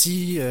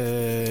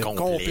DLC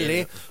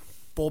complet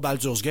pour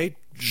Baldur's Gate,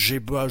 je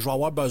vais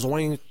avoir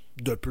besoin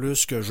de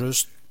plus que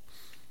juste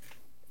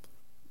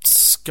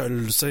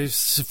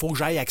il faut que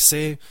j'aille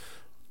accès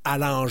à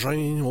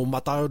l'engin, au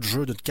moteur du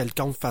jeu de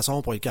quelconque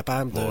façon pour être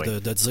capable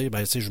de dire,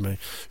 ben, tu sais,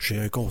 j'ai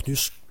un contenu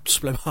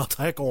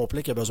supplémentaire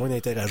complet qui a besoin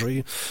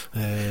d'interagir.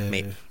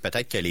 Mais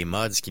peut-être que les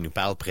mods qui nous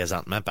parlent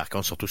présentement, par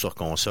contre, surtout sur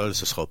console,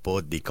 ce sera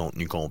pas des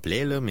contenus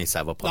complets, là, mais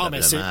ça va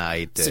probablement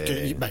être...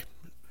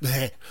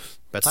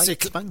 peut-être,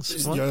 tu penses?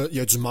 Il y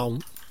a du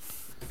monde.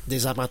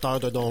 Des amateurs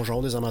de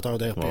donjons, des amateurs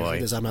de RPG,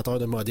 des amateurs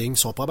de modding,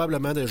 sont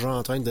probablement déjà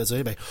en train de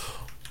dire, ben,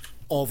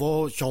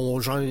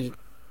 ils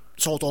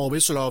sont tombés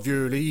sur leur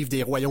vieux livre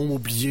des royaumes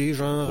oubliés,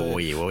 genre,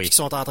 qui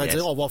sont en train de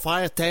dire, on va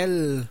faire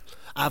telle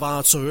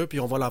aventure, puis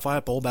on va la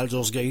faire pour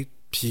Baldur's Gate,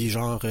 puis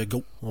genre,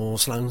 go, on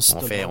se lance.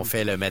 On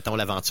fait mettons,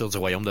 l'aventure du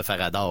royaume de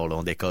Farador, là,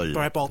 on décolle. Peu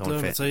importe, là,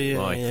 tu sais,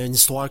 une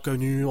histoire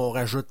connue, on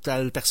rajoute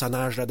tel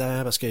personnage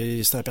dedans, parce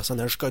que c'est un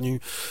personnage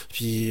connu,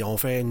 puis on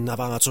fait une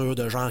aventure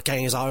de genre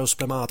 15 heures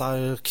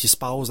supplémentaires qui se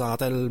passe dans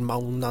tel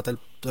monde, dans tel...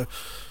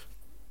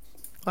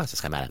 Ah, ça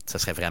serait malade. Ça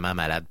serait vraiment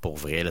malade pour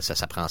vrai, là,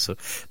 ça prend ça.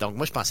 Donc,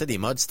 moi, je pensais des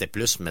mods, c'était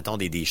plus, mettons,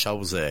 des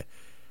choses... je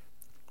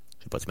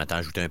sais pas, tu m'attends à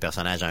ajouter un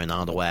personnage à un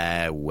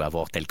endroit ou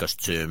avoir tel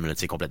costume, tu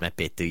sais, complètement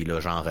pété, là,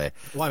 genre un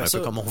peu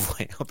comme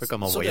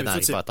on voyait dans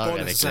Harry Potter. C'est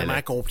pas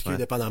nécessairement compliqué,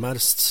 dépendamment de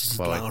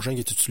l'engin qui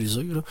est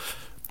utilisé, là.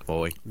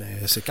 Oui.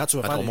 Mais c'est quand tu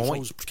vas faire des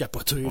choses plus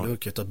capotées là,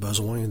 que tu as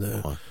besoin de...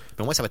 Ouais.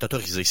 Mais au moins, ça va être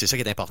autorisé. C'est ça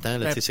qui est important.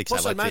 Là, c'est que pas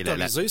ça seulement va être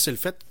autorisé, c'est le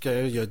fait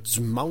qu'il y a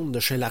du monde de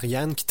chez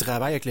l'Ariane qui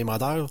travaille avec les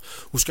modeurs,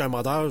 ou ce qu'un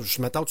modeur,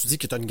 maintenant tu dis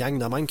que tu as une gang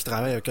de même qui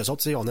travaille avec eux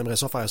autres, on aimerait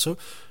ça faire ça.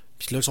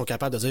 Puis là, ils sont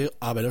capables de dire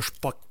 « Ah, ben là, je suis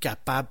pas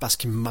capable parce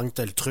qu'il me manque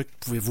tel truc.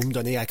 Pouvez-vous me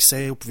donner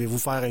accès ou pouvez-vous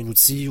faire un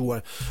outil ou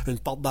une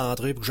porte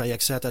d'entrée pour que j'aie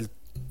accès à tel... »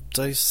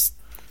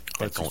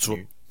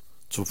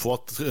 Tu vas pouvoir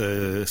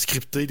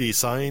scripter des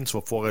scènes, tu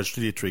vas pouvoir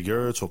ajouter des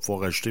triggers, tu vas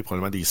pouvoir ajouter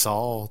probablement des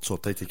sorts, tu vas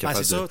peut-être être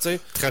capable de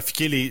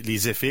trafiquer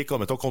les effets, comme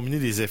mettons combiner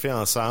des effets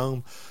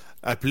ensemble,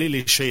 appeler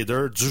les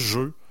shaders du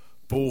jeu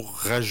pour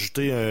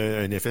rajouter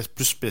un effet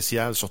plus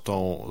spécial sur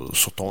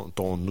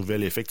ton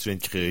nouvel effet que tu viens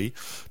de créer.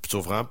 Puis tu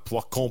vas vraiment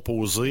pouvoir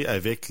composer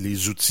avec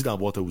les outils dans la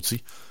boîte à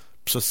outils.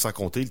 Puis ça, c'est sans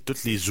compter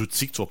tous les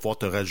outils que tu vas pouvoir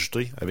te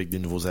rajouter avec des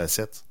nouveaux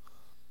assets.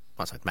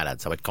 Ça va être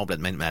malade. Ça va être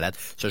complètement malade.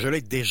 Ce jeu-là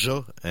est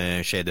déjà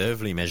un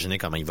chef-d'œuvre. Imaginez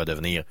comment il va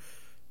devenir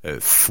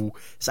fou.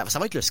 Ça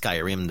va être le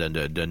Skyrim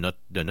de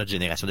notre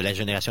génération, de la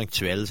génération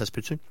actuelle. Ça se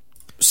peut-tu?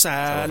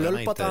 Ça a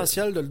le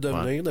potentiel de le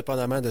devenir,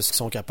 dépendamment de ce qu'ils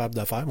sont capables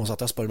de faire. On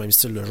s'entend, c'est pas le même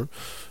style de jeu.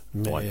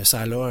 Mais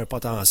ça a un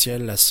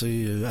potentiel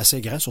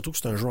assez grand, surtout que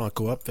c'est un jeu en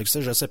coop. Fait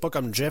que je sais pas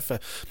comme Jeff,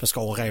 parce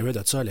qu'on rêvait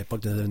de ça à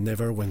l'époque de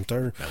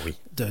Neverwinter,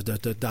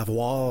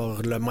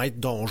 d'avoir le maître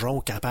donjon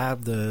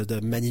capable de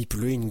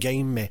manipuler une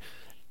game, mais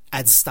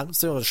à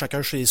distance,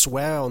 chacun chez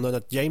soi, on a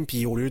notre game,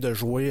 puis au lieu de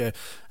jouer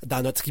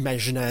dans notre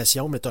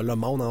imagination, mais t'as le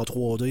monde en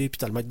 3D, puis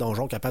t'as le maître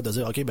donjon capable de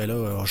dire, ok, ben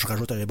là, je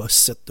rajoute un boss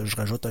site, je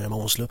rajoute un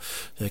monstre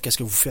là, qu'est-ce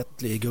que vous faites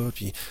les gars,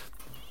 puis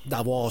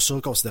d'avoir ça,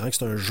 considérant que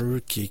c'est un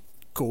jeu qui est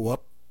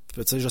coop,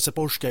 je sais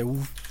pas jusqu'à où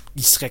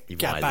il serait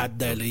capable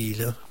d'aller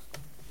là.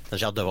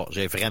 J'ai hâte de voir.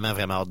 J'ai vraiment,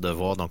 vraiment hâte de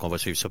voir. Donc, on va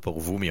suivre ça pour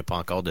vous, mais il n'y a pas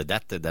encore de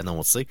date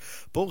d'annoncer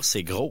pour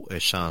ces gros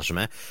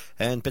changements.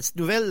 Une petite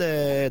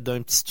nouvelle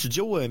d'un petit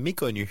studio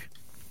méconnu.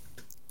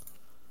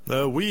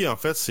 Oui, en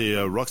fait,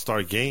 c'est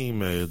Rockstar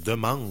Games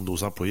demande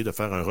aux employés de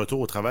faire un retour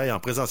au travail en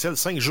présentiel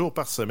 5 jours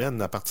par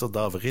semaine à partir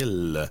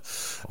d'avril.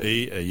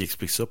 Et il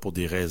explique ça pour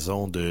des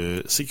raisons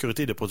de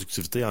sécurité et de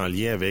productivité en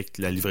lien avec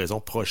la livraison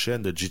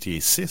prochaine de GTA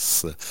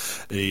 6.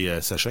 Et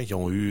sachant qu'ils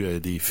ont eu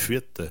des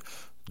fuites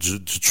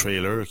du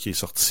trailer qui est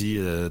sorti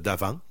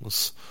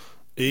d'avance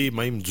et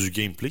même du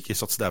gameplay qui est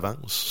sorti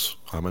d'avance.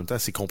 En même temps,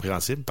 c'est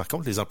compréhensible. Par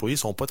contre, les employés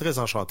sont pas très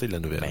enchantés de la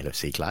nouvelle. Ben là,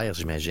 c'est clair,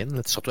 j'imagine.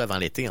 Là. Surtout avant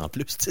l'été, en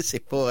plus.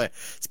 C'est pas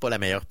la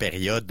meilleure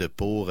période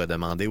pour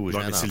demander aux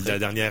gens. Mais c'est la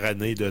dernière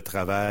année de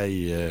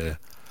travail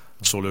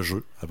sur le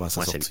jeu avant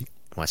sa sortie.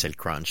 C'est le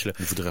crunch. Là.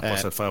 Ils voudraient pas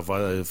se le faire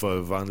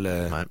vendre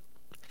la... Ouais.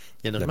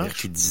 Il y a une rumeur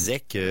qui disait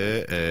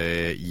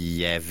que il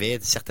y avait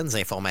certaines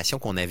informations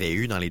qu'on avait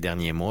eues dans les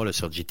derniers mois là,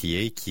 sur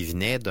GTA qui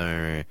venaient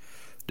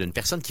d'une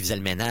personne qui faisait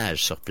le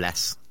ménage sur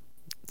place.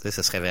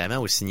 Ça serait vraiment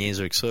aussi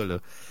niaiseux que ça. Là.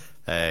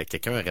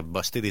 Quelqu'un aurait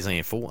busté des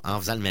infos en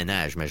faisant le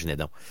ménage, imaginez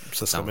donc.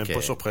 Ça serait même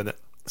pas surprenant.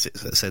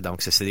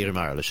 Donc, c'est des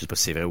rumeurs. Là. Je sais pas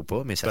si c'est vrai ou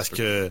pas, mais ça Parce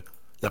que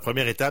la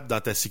première étape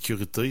dans ta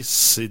sécurité,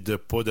 c'est de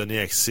pas donner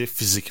accès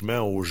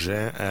physiquement aux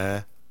gens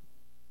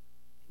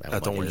à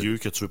ton lieu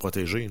que tu veux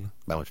protéger.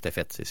 Ben oui, tout à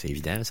fait. C'est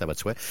évident, ça va de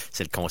soi.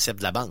 C'est le concept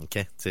de la banque.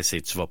 Hein?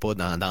 Tu vas pas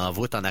dans la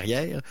voûte en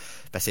arrière,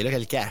 parce que c'est là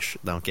qu'elle cache.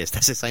 Donc, c'est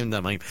assez simple de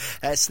même.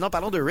 Sinon,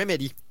 parlons de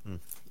Remedy.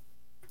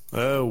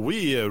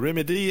 Oui,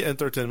 Remedy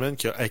Entertainment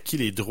qui a acquis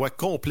les droits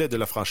complets de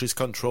la franchise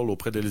Control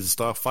auprès de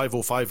l'éditeur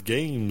 505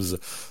 Games.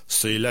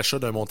 C'est l'achat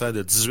d'un montant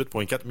de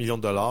 18,4 millions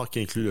de dollars qui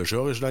inclut le jeu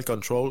original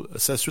Control,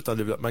 sa suite en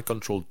développement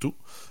Control 2,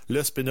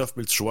 le spin-off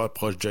multijoueur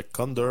Project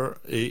Condor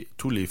et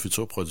tous les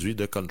futurs produits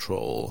de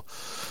Control.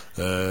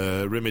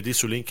 Remedy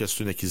souligne que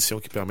c'est une acquisition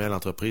qui permet à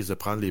l'entreprise de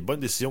prendre les bonnes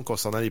décisions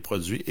concernant les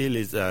produits et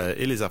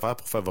les affaires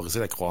pour favoriser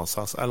la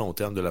croissance à long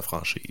terme de la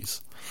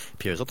franchise.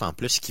 Puis eux autres, en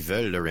plus, ce qu'ils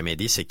veulent, le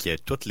Remedy, c'est que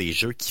tous les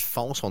jeux qu'ils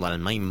font sont dans le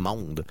même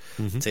monde.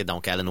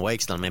 Donc, Alan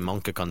Wake, c'est dans le même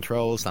monde que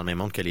Control, c'est dans le même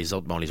monde que les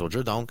autres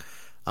jeux. Donc,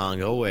 en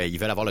gros, ils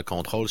veulent avoir le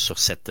contrôle sur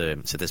cette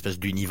espèce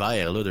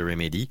d'univers-là de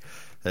Remedy.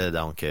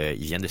 Donc,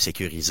 ils viennent de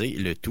sécuriser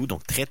le tout.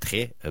 Donc, très,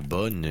 très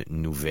bonne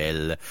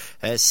nouvelle.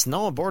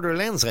 Sinon,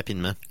 Borderlands,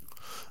 rapidement.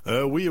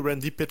 Oui,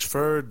 Randy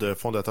Pitchford,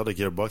 fondateur de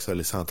Gearbox, a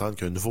laissé entendre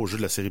qu'un nouveau jeu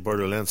de la série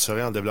Borderlands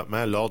serait en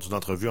développement lors d'une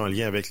entrevue en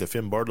lien avec le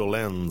film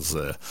Borderlands.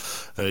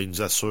 Il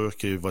nous assure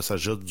qu'il va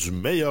s'agir du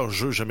meilleur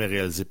jeu jamais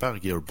réalisé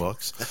par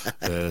Gearbox.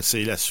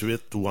 C'est la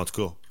suite, ou en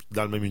tout cas,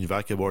 dans le même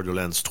univers que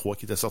Borderlands 3,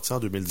 qui était sorti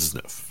en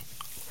 2019.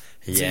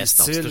 Yes,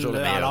 donc c'est toujours le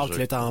meilleur alors jeu.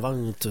 qu'il est en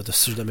vente,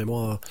 si de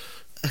mémoire...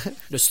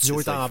 Le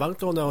studio est en vente.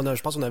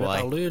 Je pense qu'on avait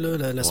parlé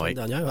la semaine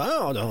dernière.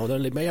 On a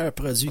les meilleurs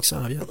produits qui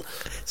s'en viennent.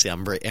 C'est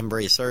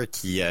Embracer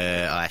qui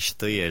a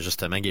acheté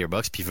justement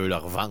Gearbox puis veut le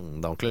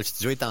revendre. Donc là, le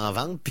studio est en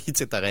vente. Puis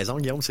tu as raison,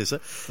 Guillaume, c'est ça.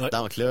 Ouais.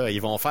 Donc là, ils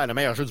vont faire le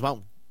meilleur jeu du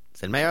monde.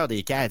 C'est le meilleur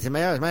des quatre. C'est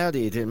le meilleur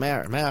des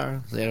meilleurs.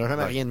 Il n'y a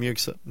jamais rien de mieux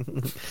que ça.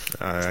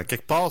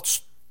 Quelque part,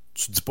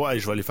 tu dis pas,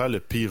 je vais aller faire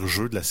le pire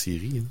jeu de la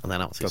série.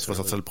 Non, c'est quand tu vas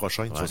sortir le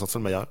prochain, tu vas sortir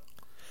le meilleur.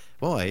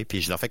 Ouais,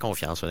 puis je leur fais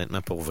confiance,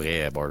 honnêtement, pour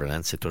vrai,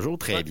 Borderlands. C'est toujours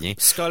très bien.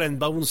 Skull and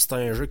Bones, c'est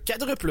un jeu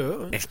quadruple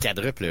A. Hein?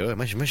 Quadruple A.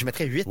 Moi, je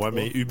mettrais 8. Ouais,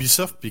 mais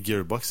Ubisoft puis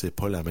Gearbox, c'est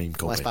pas la même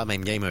compagnie. Ouais, c'est pas la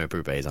même game un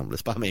peu, par exemple.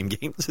 C'est pas la même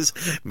game, c'est ça.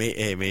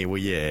 Mais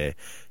oui,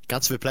 quand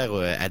tu veux plaire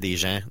à des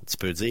gens, tu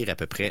peux dire à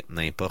peu près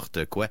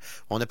n'importe quoi.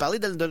 On a parlé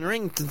d'Elden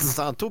Ring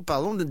tantôt.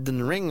 Parlons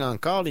d'Elden Ring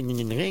encore, les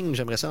Ring.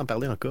 J'aimerais ça en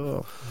parler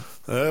encore.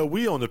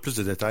 Oui, on a plus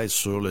de détails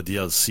sur le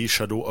DLC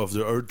Shadow of the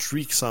Earth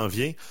Tree qui s'en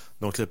vient.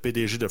 Donc, le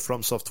PDG de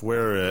From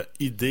Software,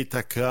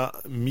 Hidetaka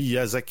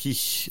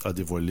Miyazaki, a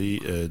dévoilé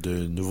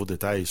de nouveaux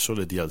détails sur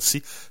le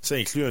DLC. Ça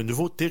inclut un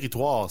nouveau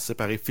territoire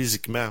séparé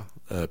physiquement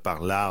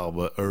par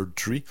l'arbre Earth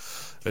Tree.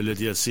 Le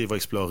DLC va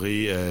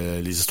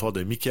explorer les histoires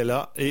de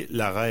Michaela et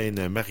la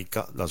reine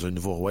Marika dans un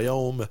nouveau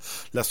royaume.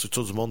 La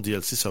structure du monde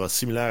DLC sera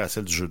similaire à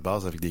celle du jeu de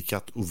base avec des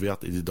cartes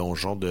ouvertes et des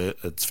donjons de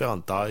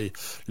différentes tailles.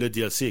 Le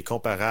DLC est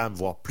comparable,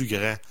 voire plus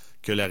grand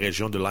que la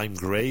région de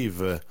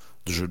Limegrave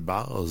du jeu de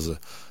base.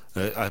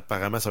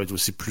 Apparemment, ça va être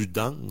aussi plus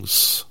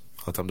dense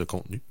en termes de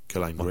contenu que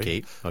Limegrave. Okay.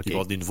 Il va y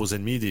avoir des nouveaux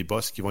ennemis, des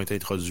boss qui vont être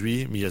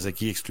introduits.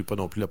 Miyazaki exclut pas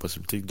non plus la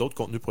possibilité d'autres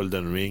contenus pour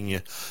Elden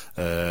Ring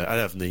à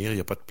l'avenir. Il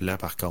n'y a pas de plan,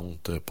 par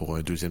contre, pour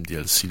un deuxième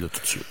DLC là,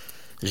 tout de suite.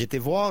 J'ai été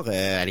voir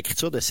à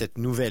l'écriture de cette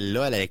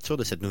nouvelle-là, à la lecture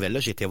de cette nouvelle-là,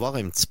 j'ai été voir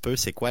un petit peu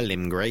c'est quoi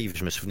Limgrave.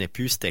 Je me souvenais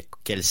plus c'était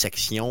quelle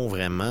section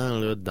vraiment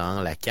là,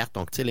 dans la carte.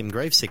 Donc, tu sais,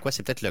 Limgrave, c'est quoi?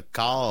 C'est peut-être le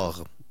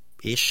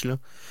corps-ish là,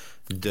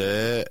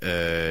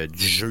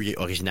 du jeu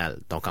original.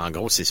 Donc, en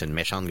gros, c'est une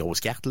méchante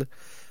grosse carte, là.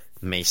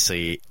 Mais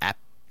c'est à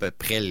peu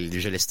près,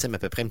 je l'estime à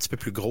peu près un petit peu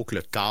plus gros que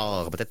le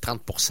corps, peut-être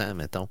 30%,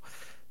 mettons,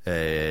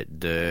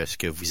 de ce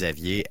que vous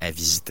aviez à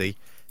visiter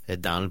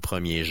dans le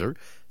premier jeu.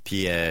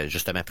 Puis,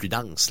 justement, plus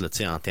dense, là, tu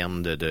sais, en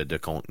termes de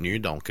contenu.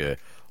 Donc,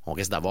 on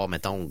risque d'avoir,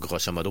 mettons,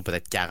 grosso modo,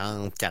 peut-être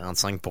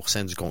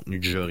 40-45% du contenu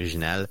du jeu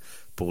original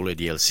pour le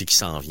DLC qui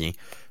s'en vient.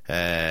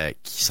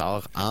 Qui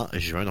sort en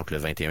juin, donc le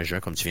 21 juin,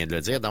 comme tu viens de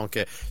le dire.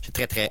 Donc, j'ai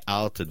très, très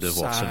hâte de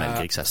voir ça,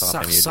 malgré que ça sort en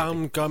premier. Ça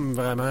ressemble comme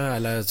vraiment à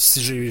la...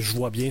 Si je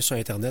vois bien sur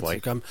Internet, ouais. C'est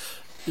comme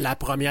la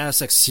première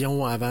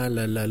section avant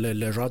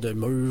le genre de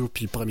mur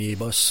puis le premier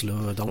boss,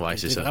 là. Donc, ouais,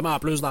 c'est vraiment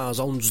plus dans la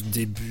zone du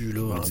début,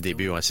 là. Du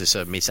début, ouais, c'est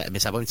ça. Mais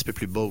ça va un petit peu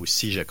plus bas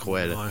aussi, je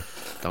crois, là. Ouais.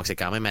 Donc, c'est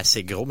quand même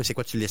assez gros. Mais c'est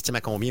quoi, tu l'estimes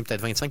à combien?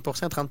 Peut-être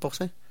 25%,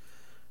 30%?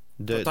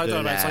 Peut-être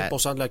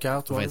 25% de la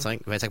carte, ouais.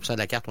 25% de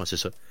la carte, ouais, c'est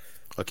ça.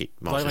 OK.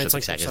 Bon, ouais, c'est 25% ça,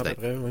 que ça risque d'être...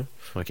 près, ouais.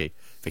 OK.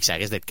 Fait que ça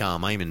risque d'être quand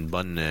même une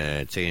bonne,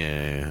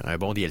 un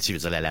bon DLC. Je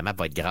veux dire, la map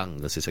va être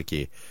grande, là. C'est ça qui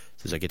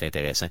est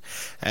intéressant.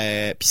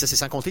 Puis ça, c'est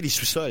sans compter les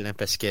sous-sols, hein,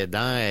 parce que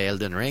dans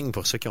Elden Ring,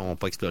 pour ceux qui n'ont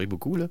pas exploré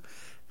beaucoup, là,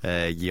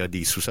 il y a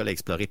des sous-sols à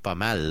explorer pas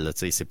mal, là.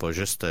 C'est pas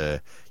juste,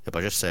 il y a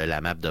pas juste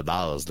la map de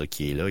base, là,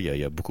 qui est là. Il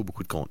y a beaucoup,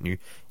 beaucoup de contenu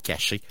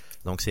caché.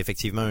 Donc, c'est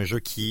effectivement un jeu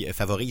qui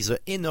favorise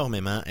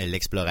énormément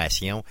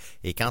l'exploration.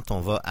 Et quand on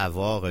va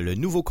avoir le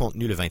nouveau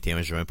contenu le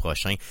 21 juin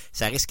prochain,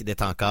 ça risque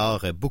d'être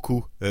encore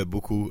beaucoup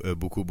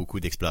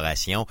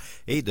d'exploration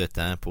et de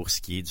temps pour ce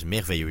qui est du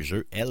merveilleux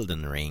jeu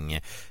Elden Ring.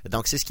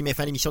 Donc, c'est ce qui met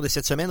fin à l'émission de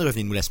cette semaine.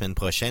 Revenez-nous la semaine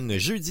prochaine,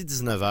 jeudi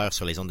 19h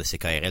sur les ondes de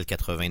CKRL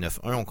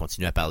 89.1. On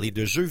continue à parler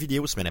de jeux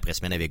vidéo semaine après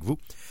semaine avec vous.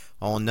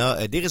 On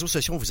a des réseaux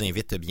sociaux, on vous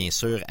invite bien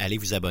sûr à aller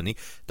vous abonner.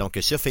 Donc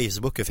sur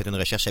Facebook, faites une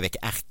recherche avec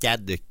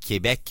Arcade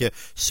Québec.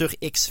 Sur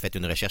X, faites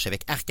une recherche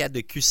avec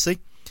Arcade QC.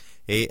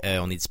 Et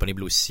on est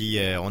disponible aussi,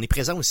 on est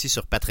présent aussi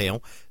sur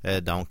Patreon.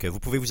 Donc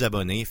vous pouvez vous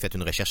abonner, faites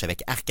une recherche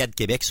avec Arcade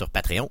Québec sur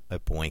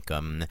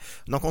patreon.com.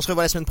 Donc on se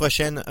revoit la semaine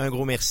prochaine. Un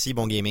gros merci,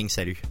 bon gaming,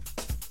 salut.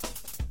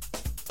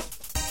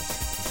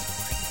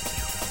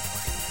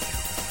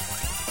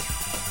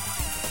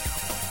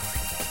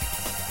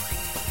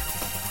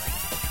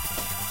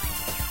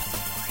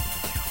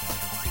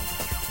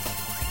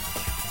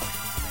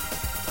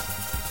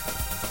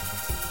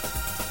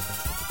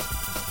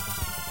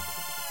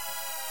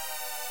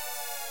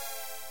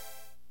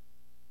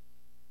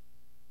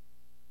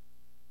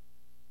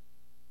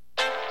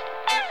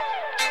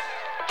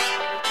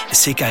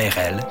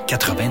 CKRL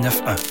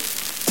 89.1.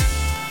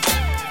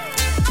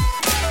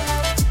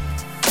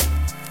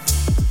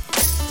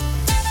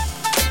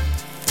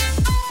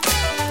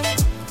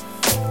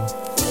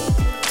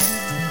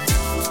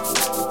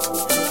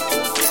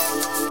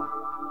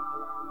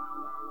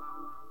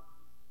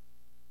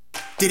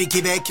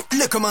 Télé-Québec,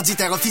 le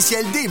commanditaire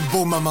officiel des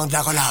beaux moments de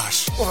la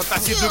relâche. On va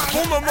passer de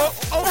bons moments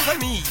en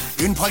famille.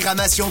 Une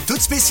programmation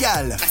toute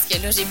spéciale. Parce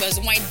que là, j'ai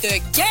besoin de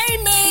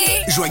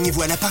gamer.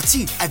 Joignez-vous à la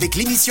partie avec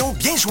l'émission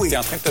Bien joué. T'es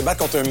en train de te battre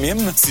contre un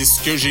mime? C'est ce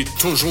que j'ai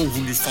toujours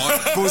voulu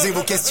faire. Posez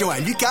vos questions à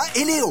Lucas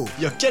et Léo.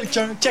 Il y a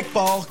quelqu'un, quelque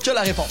part, qui a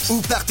la réponse. Ou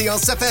partez en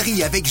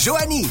safari avec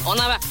Joanie. On en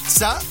va.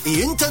 Ça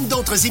et une tonne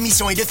d'autres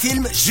émissions et de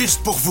films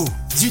juste pour vous.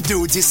 Du 2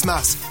 au 10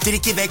 mars,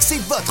 Télé-Québec,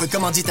 c'est votre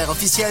commanditaire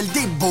officiel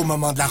des beaux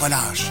moments de la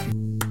relâche.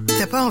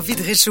 T'as pas envie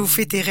de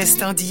réchauffer tes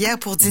restants d'hier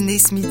pour dîner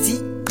ce midi?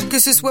 Que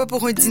ce soit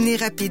pour un dîner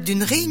rapide,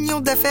 une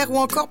réunion d'affaires ou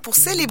encore pour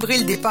célébrer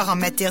le départ en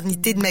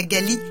maternité de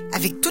Magali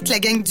avec toute la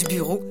gang du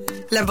bureau,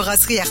 la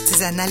brasserie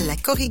artisanale La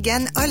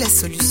Corrigane a la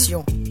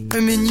solution.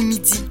 Un menu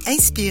midi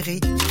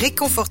inspiré,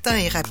 réconfortant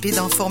et rapide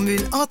en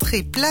formule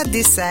entrée, plat,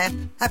 dessert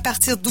à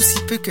partir d'aussi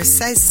peu que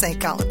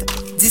 $16,50.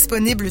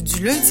 Disponible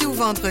du lundi au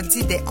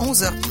vendredi dès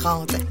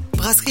 11h30.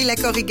 Brasserie La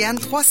Corrigane,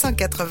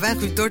 380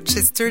 rue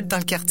Dorchester, dans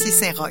le quartier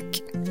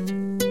Saint-Roch.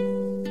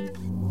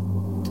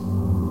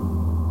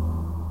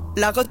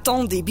 La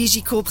Rotonde des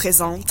Bigico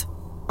présente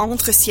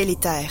Entre ciel et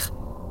terre,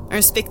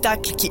 un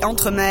spectacle qui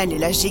entremêle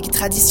la gigue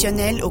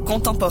traditionnelle au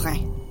contemporain.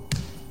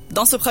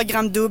 Dans ce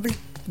programme double,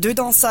 2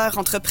 danseurs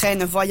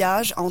entreprennent un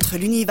voyage entre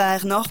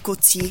l'univers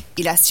nord-côtier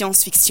et la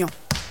science-fiction.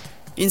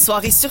 Une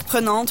soirée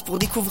surprenante pour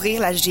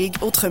découvrir la gigue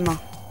autrement.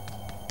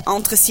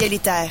 Entre ciel et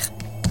terre,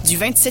 du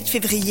 27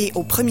 février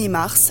au 1er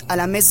mars à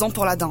la Maison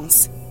pour la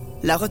danse.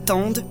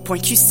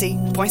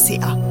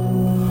 larotonde.qc.ca.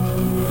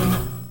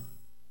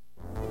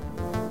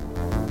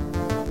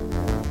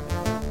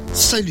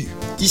 Salut,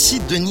 ici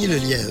Denis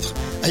Lelièvre,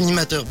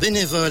 animateur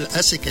bénévole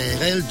à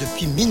CKRL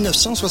depuis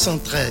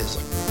 1973.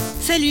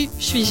 Salut,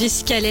 je suis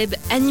Jessica Leb,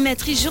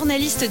 animatrice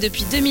journaliste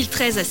depuis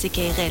 2013 à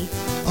CKRL.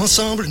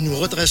 Ensemble, nous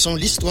retraçons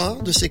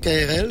l'histoire de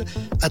CKRL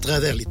à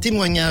travers les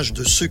témoignages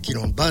de ceux qui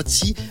l'ont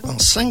bâti en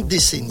 5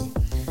 décennies.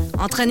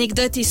 Entre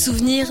anecdotes et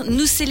souvenirs,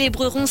 nous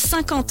célébrerons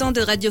 50 ans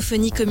de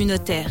radiophonie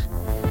communautaire.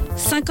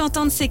 50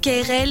 ans de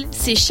CKRL,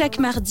 c'est chaque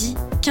mardi,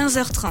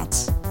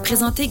 15h30.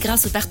 Présenté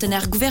grâce aux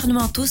partenaires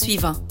gouvernementaux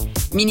suivants.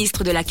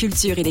 Ministre de la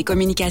Culture et des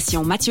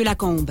Communications, Mathieu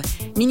Lacombe.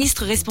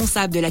 Ministre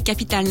responsable de la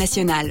Capitale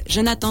nationale,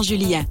 Jonathan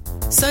Julien.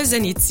 Sol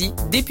Zanetti,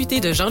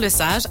 député de Jean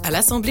Lesage à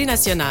l'Assemblée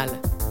nationale.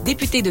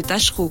 Député de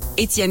Tachereau,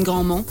 Étienne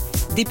Grandmont.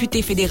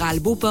 Député fédéral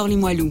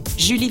Beauport-Limoilou,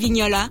 Julie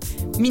Vignola.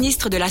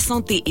 Ministre de la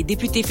Santé et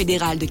député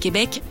fédéral de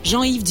Québec,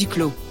 Jean-Yves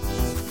Duclos.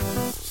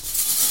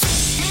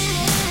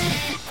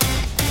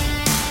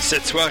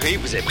 Cette soirée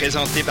vous est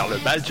présentée par le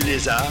Bal du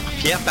Lézard,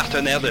 fier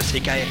partenaire de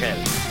CKRL.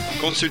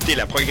 Consultez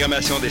la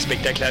programmation des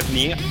spectacles à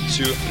venir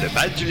sur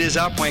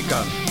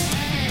lebaldulézard.com.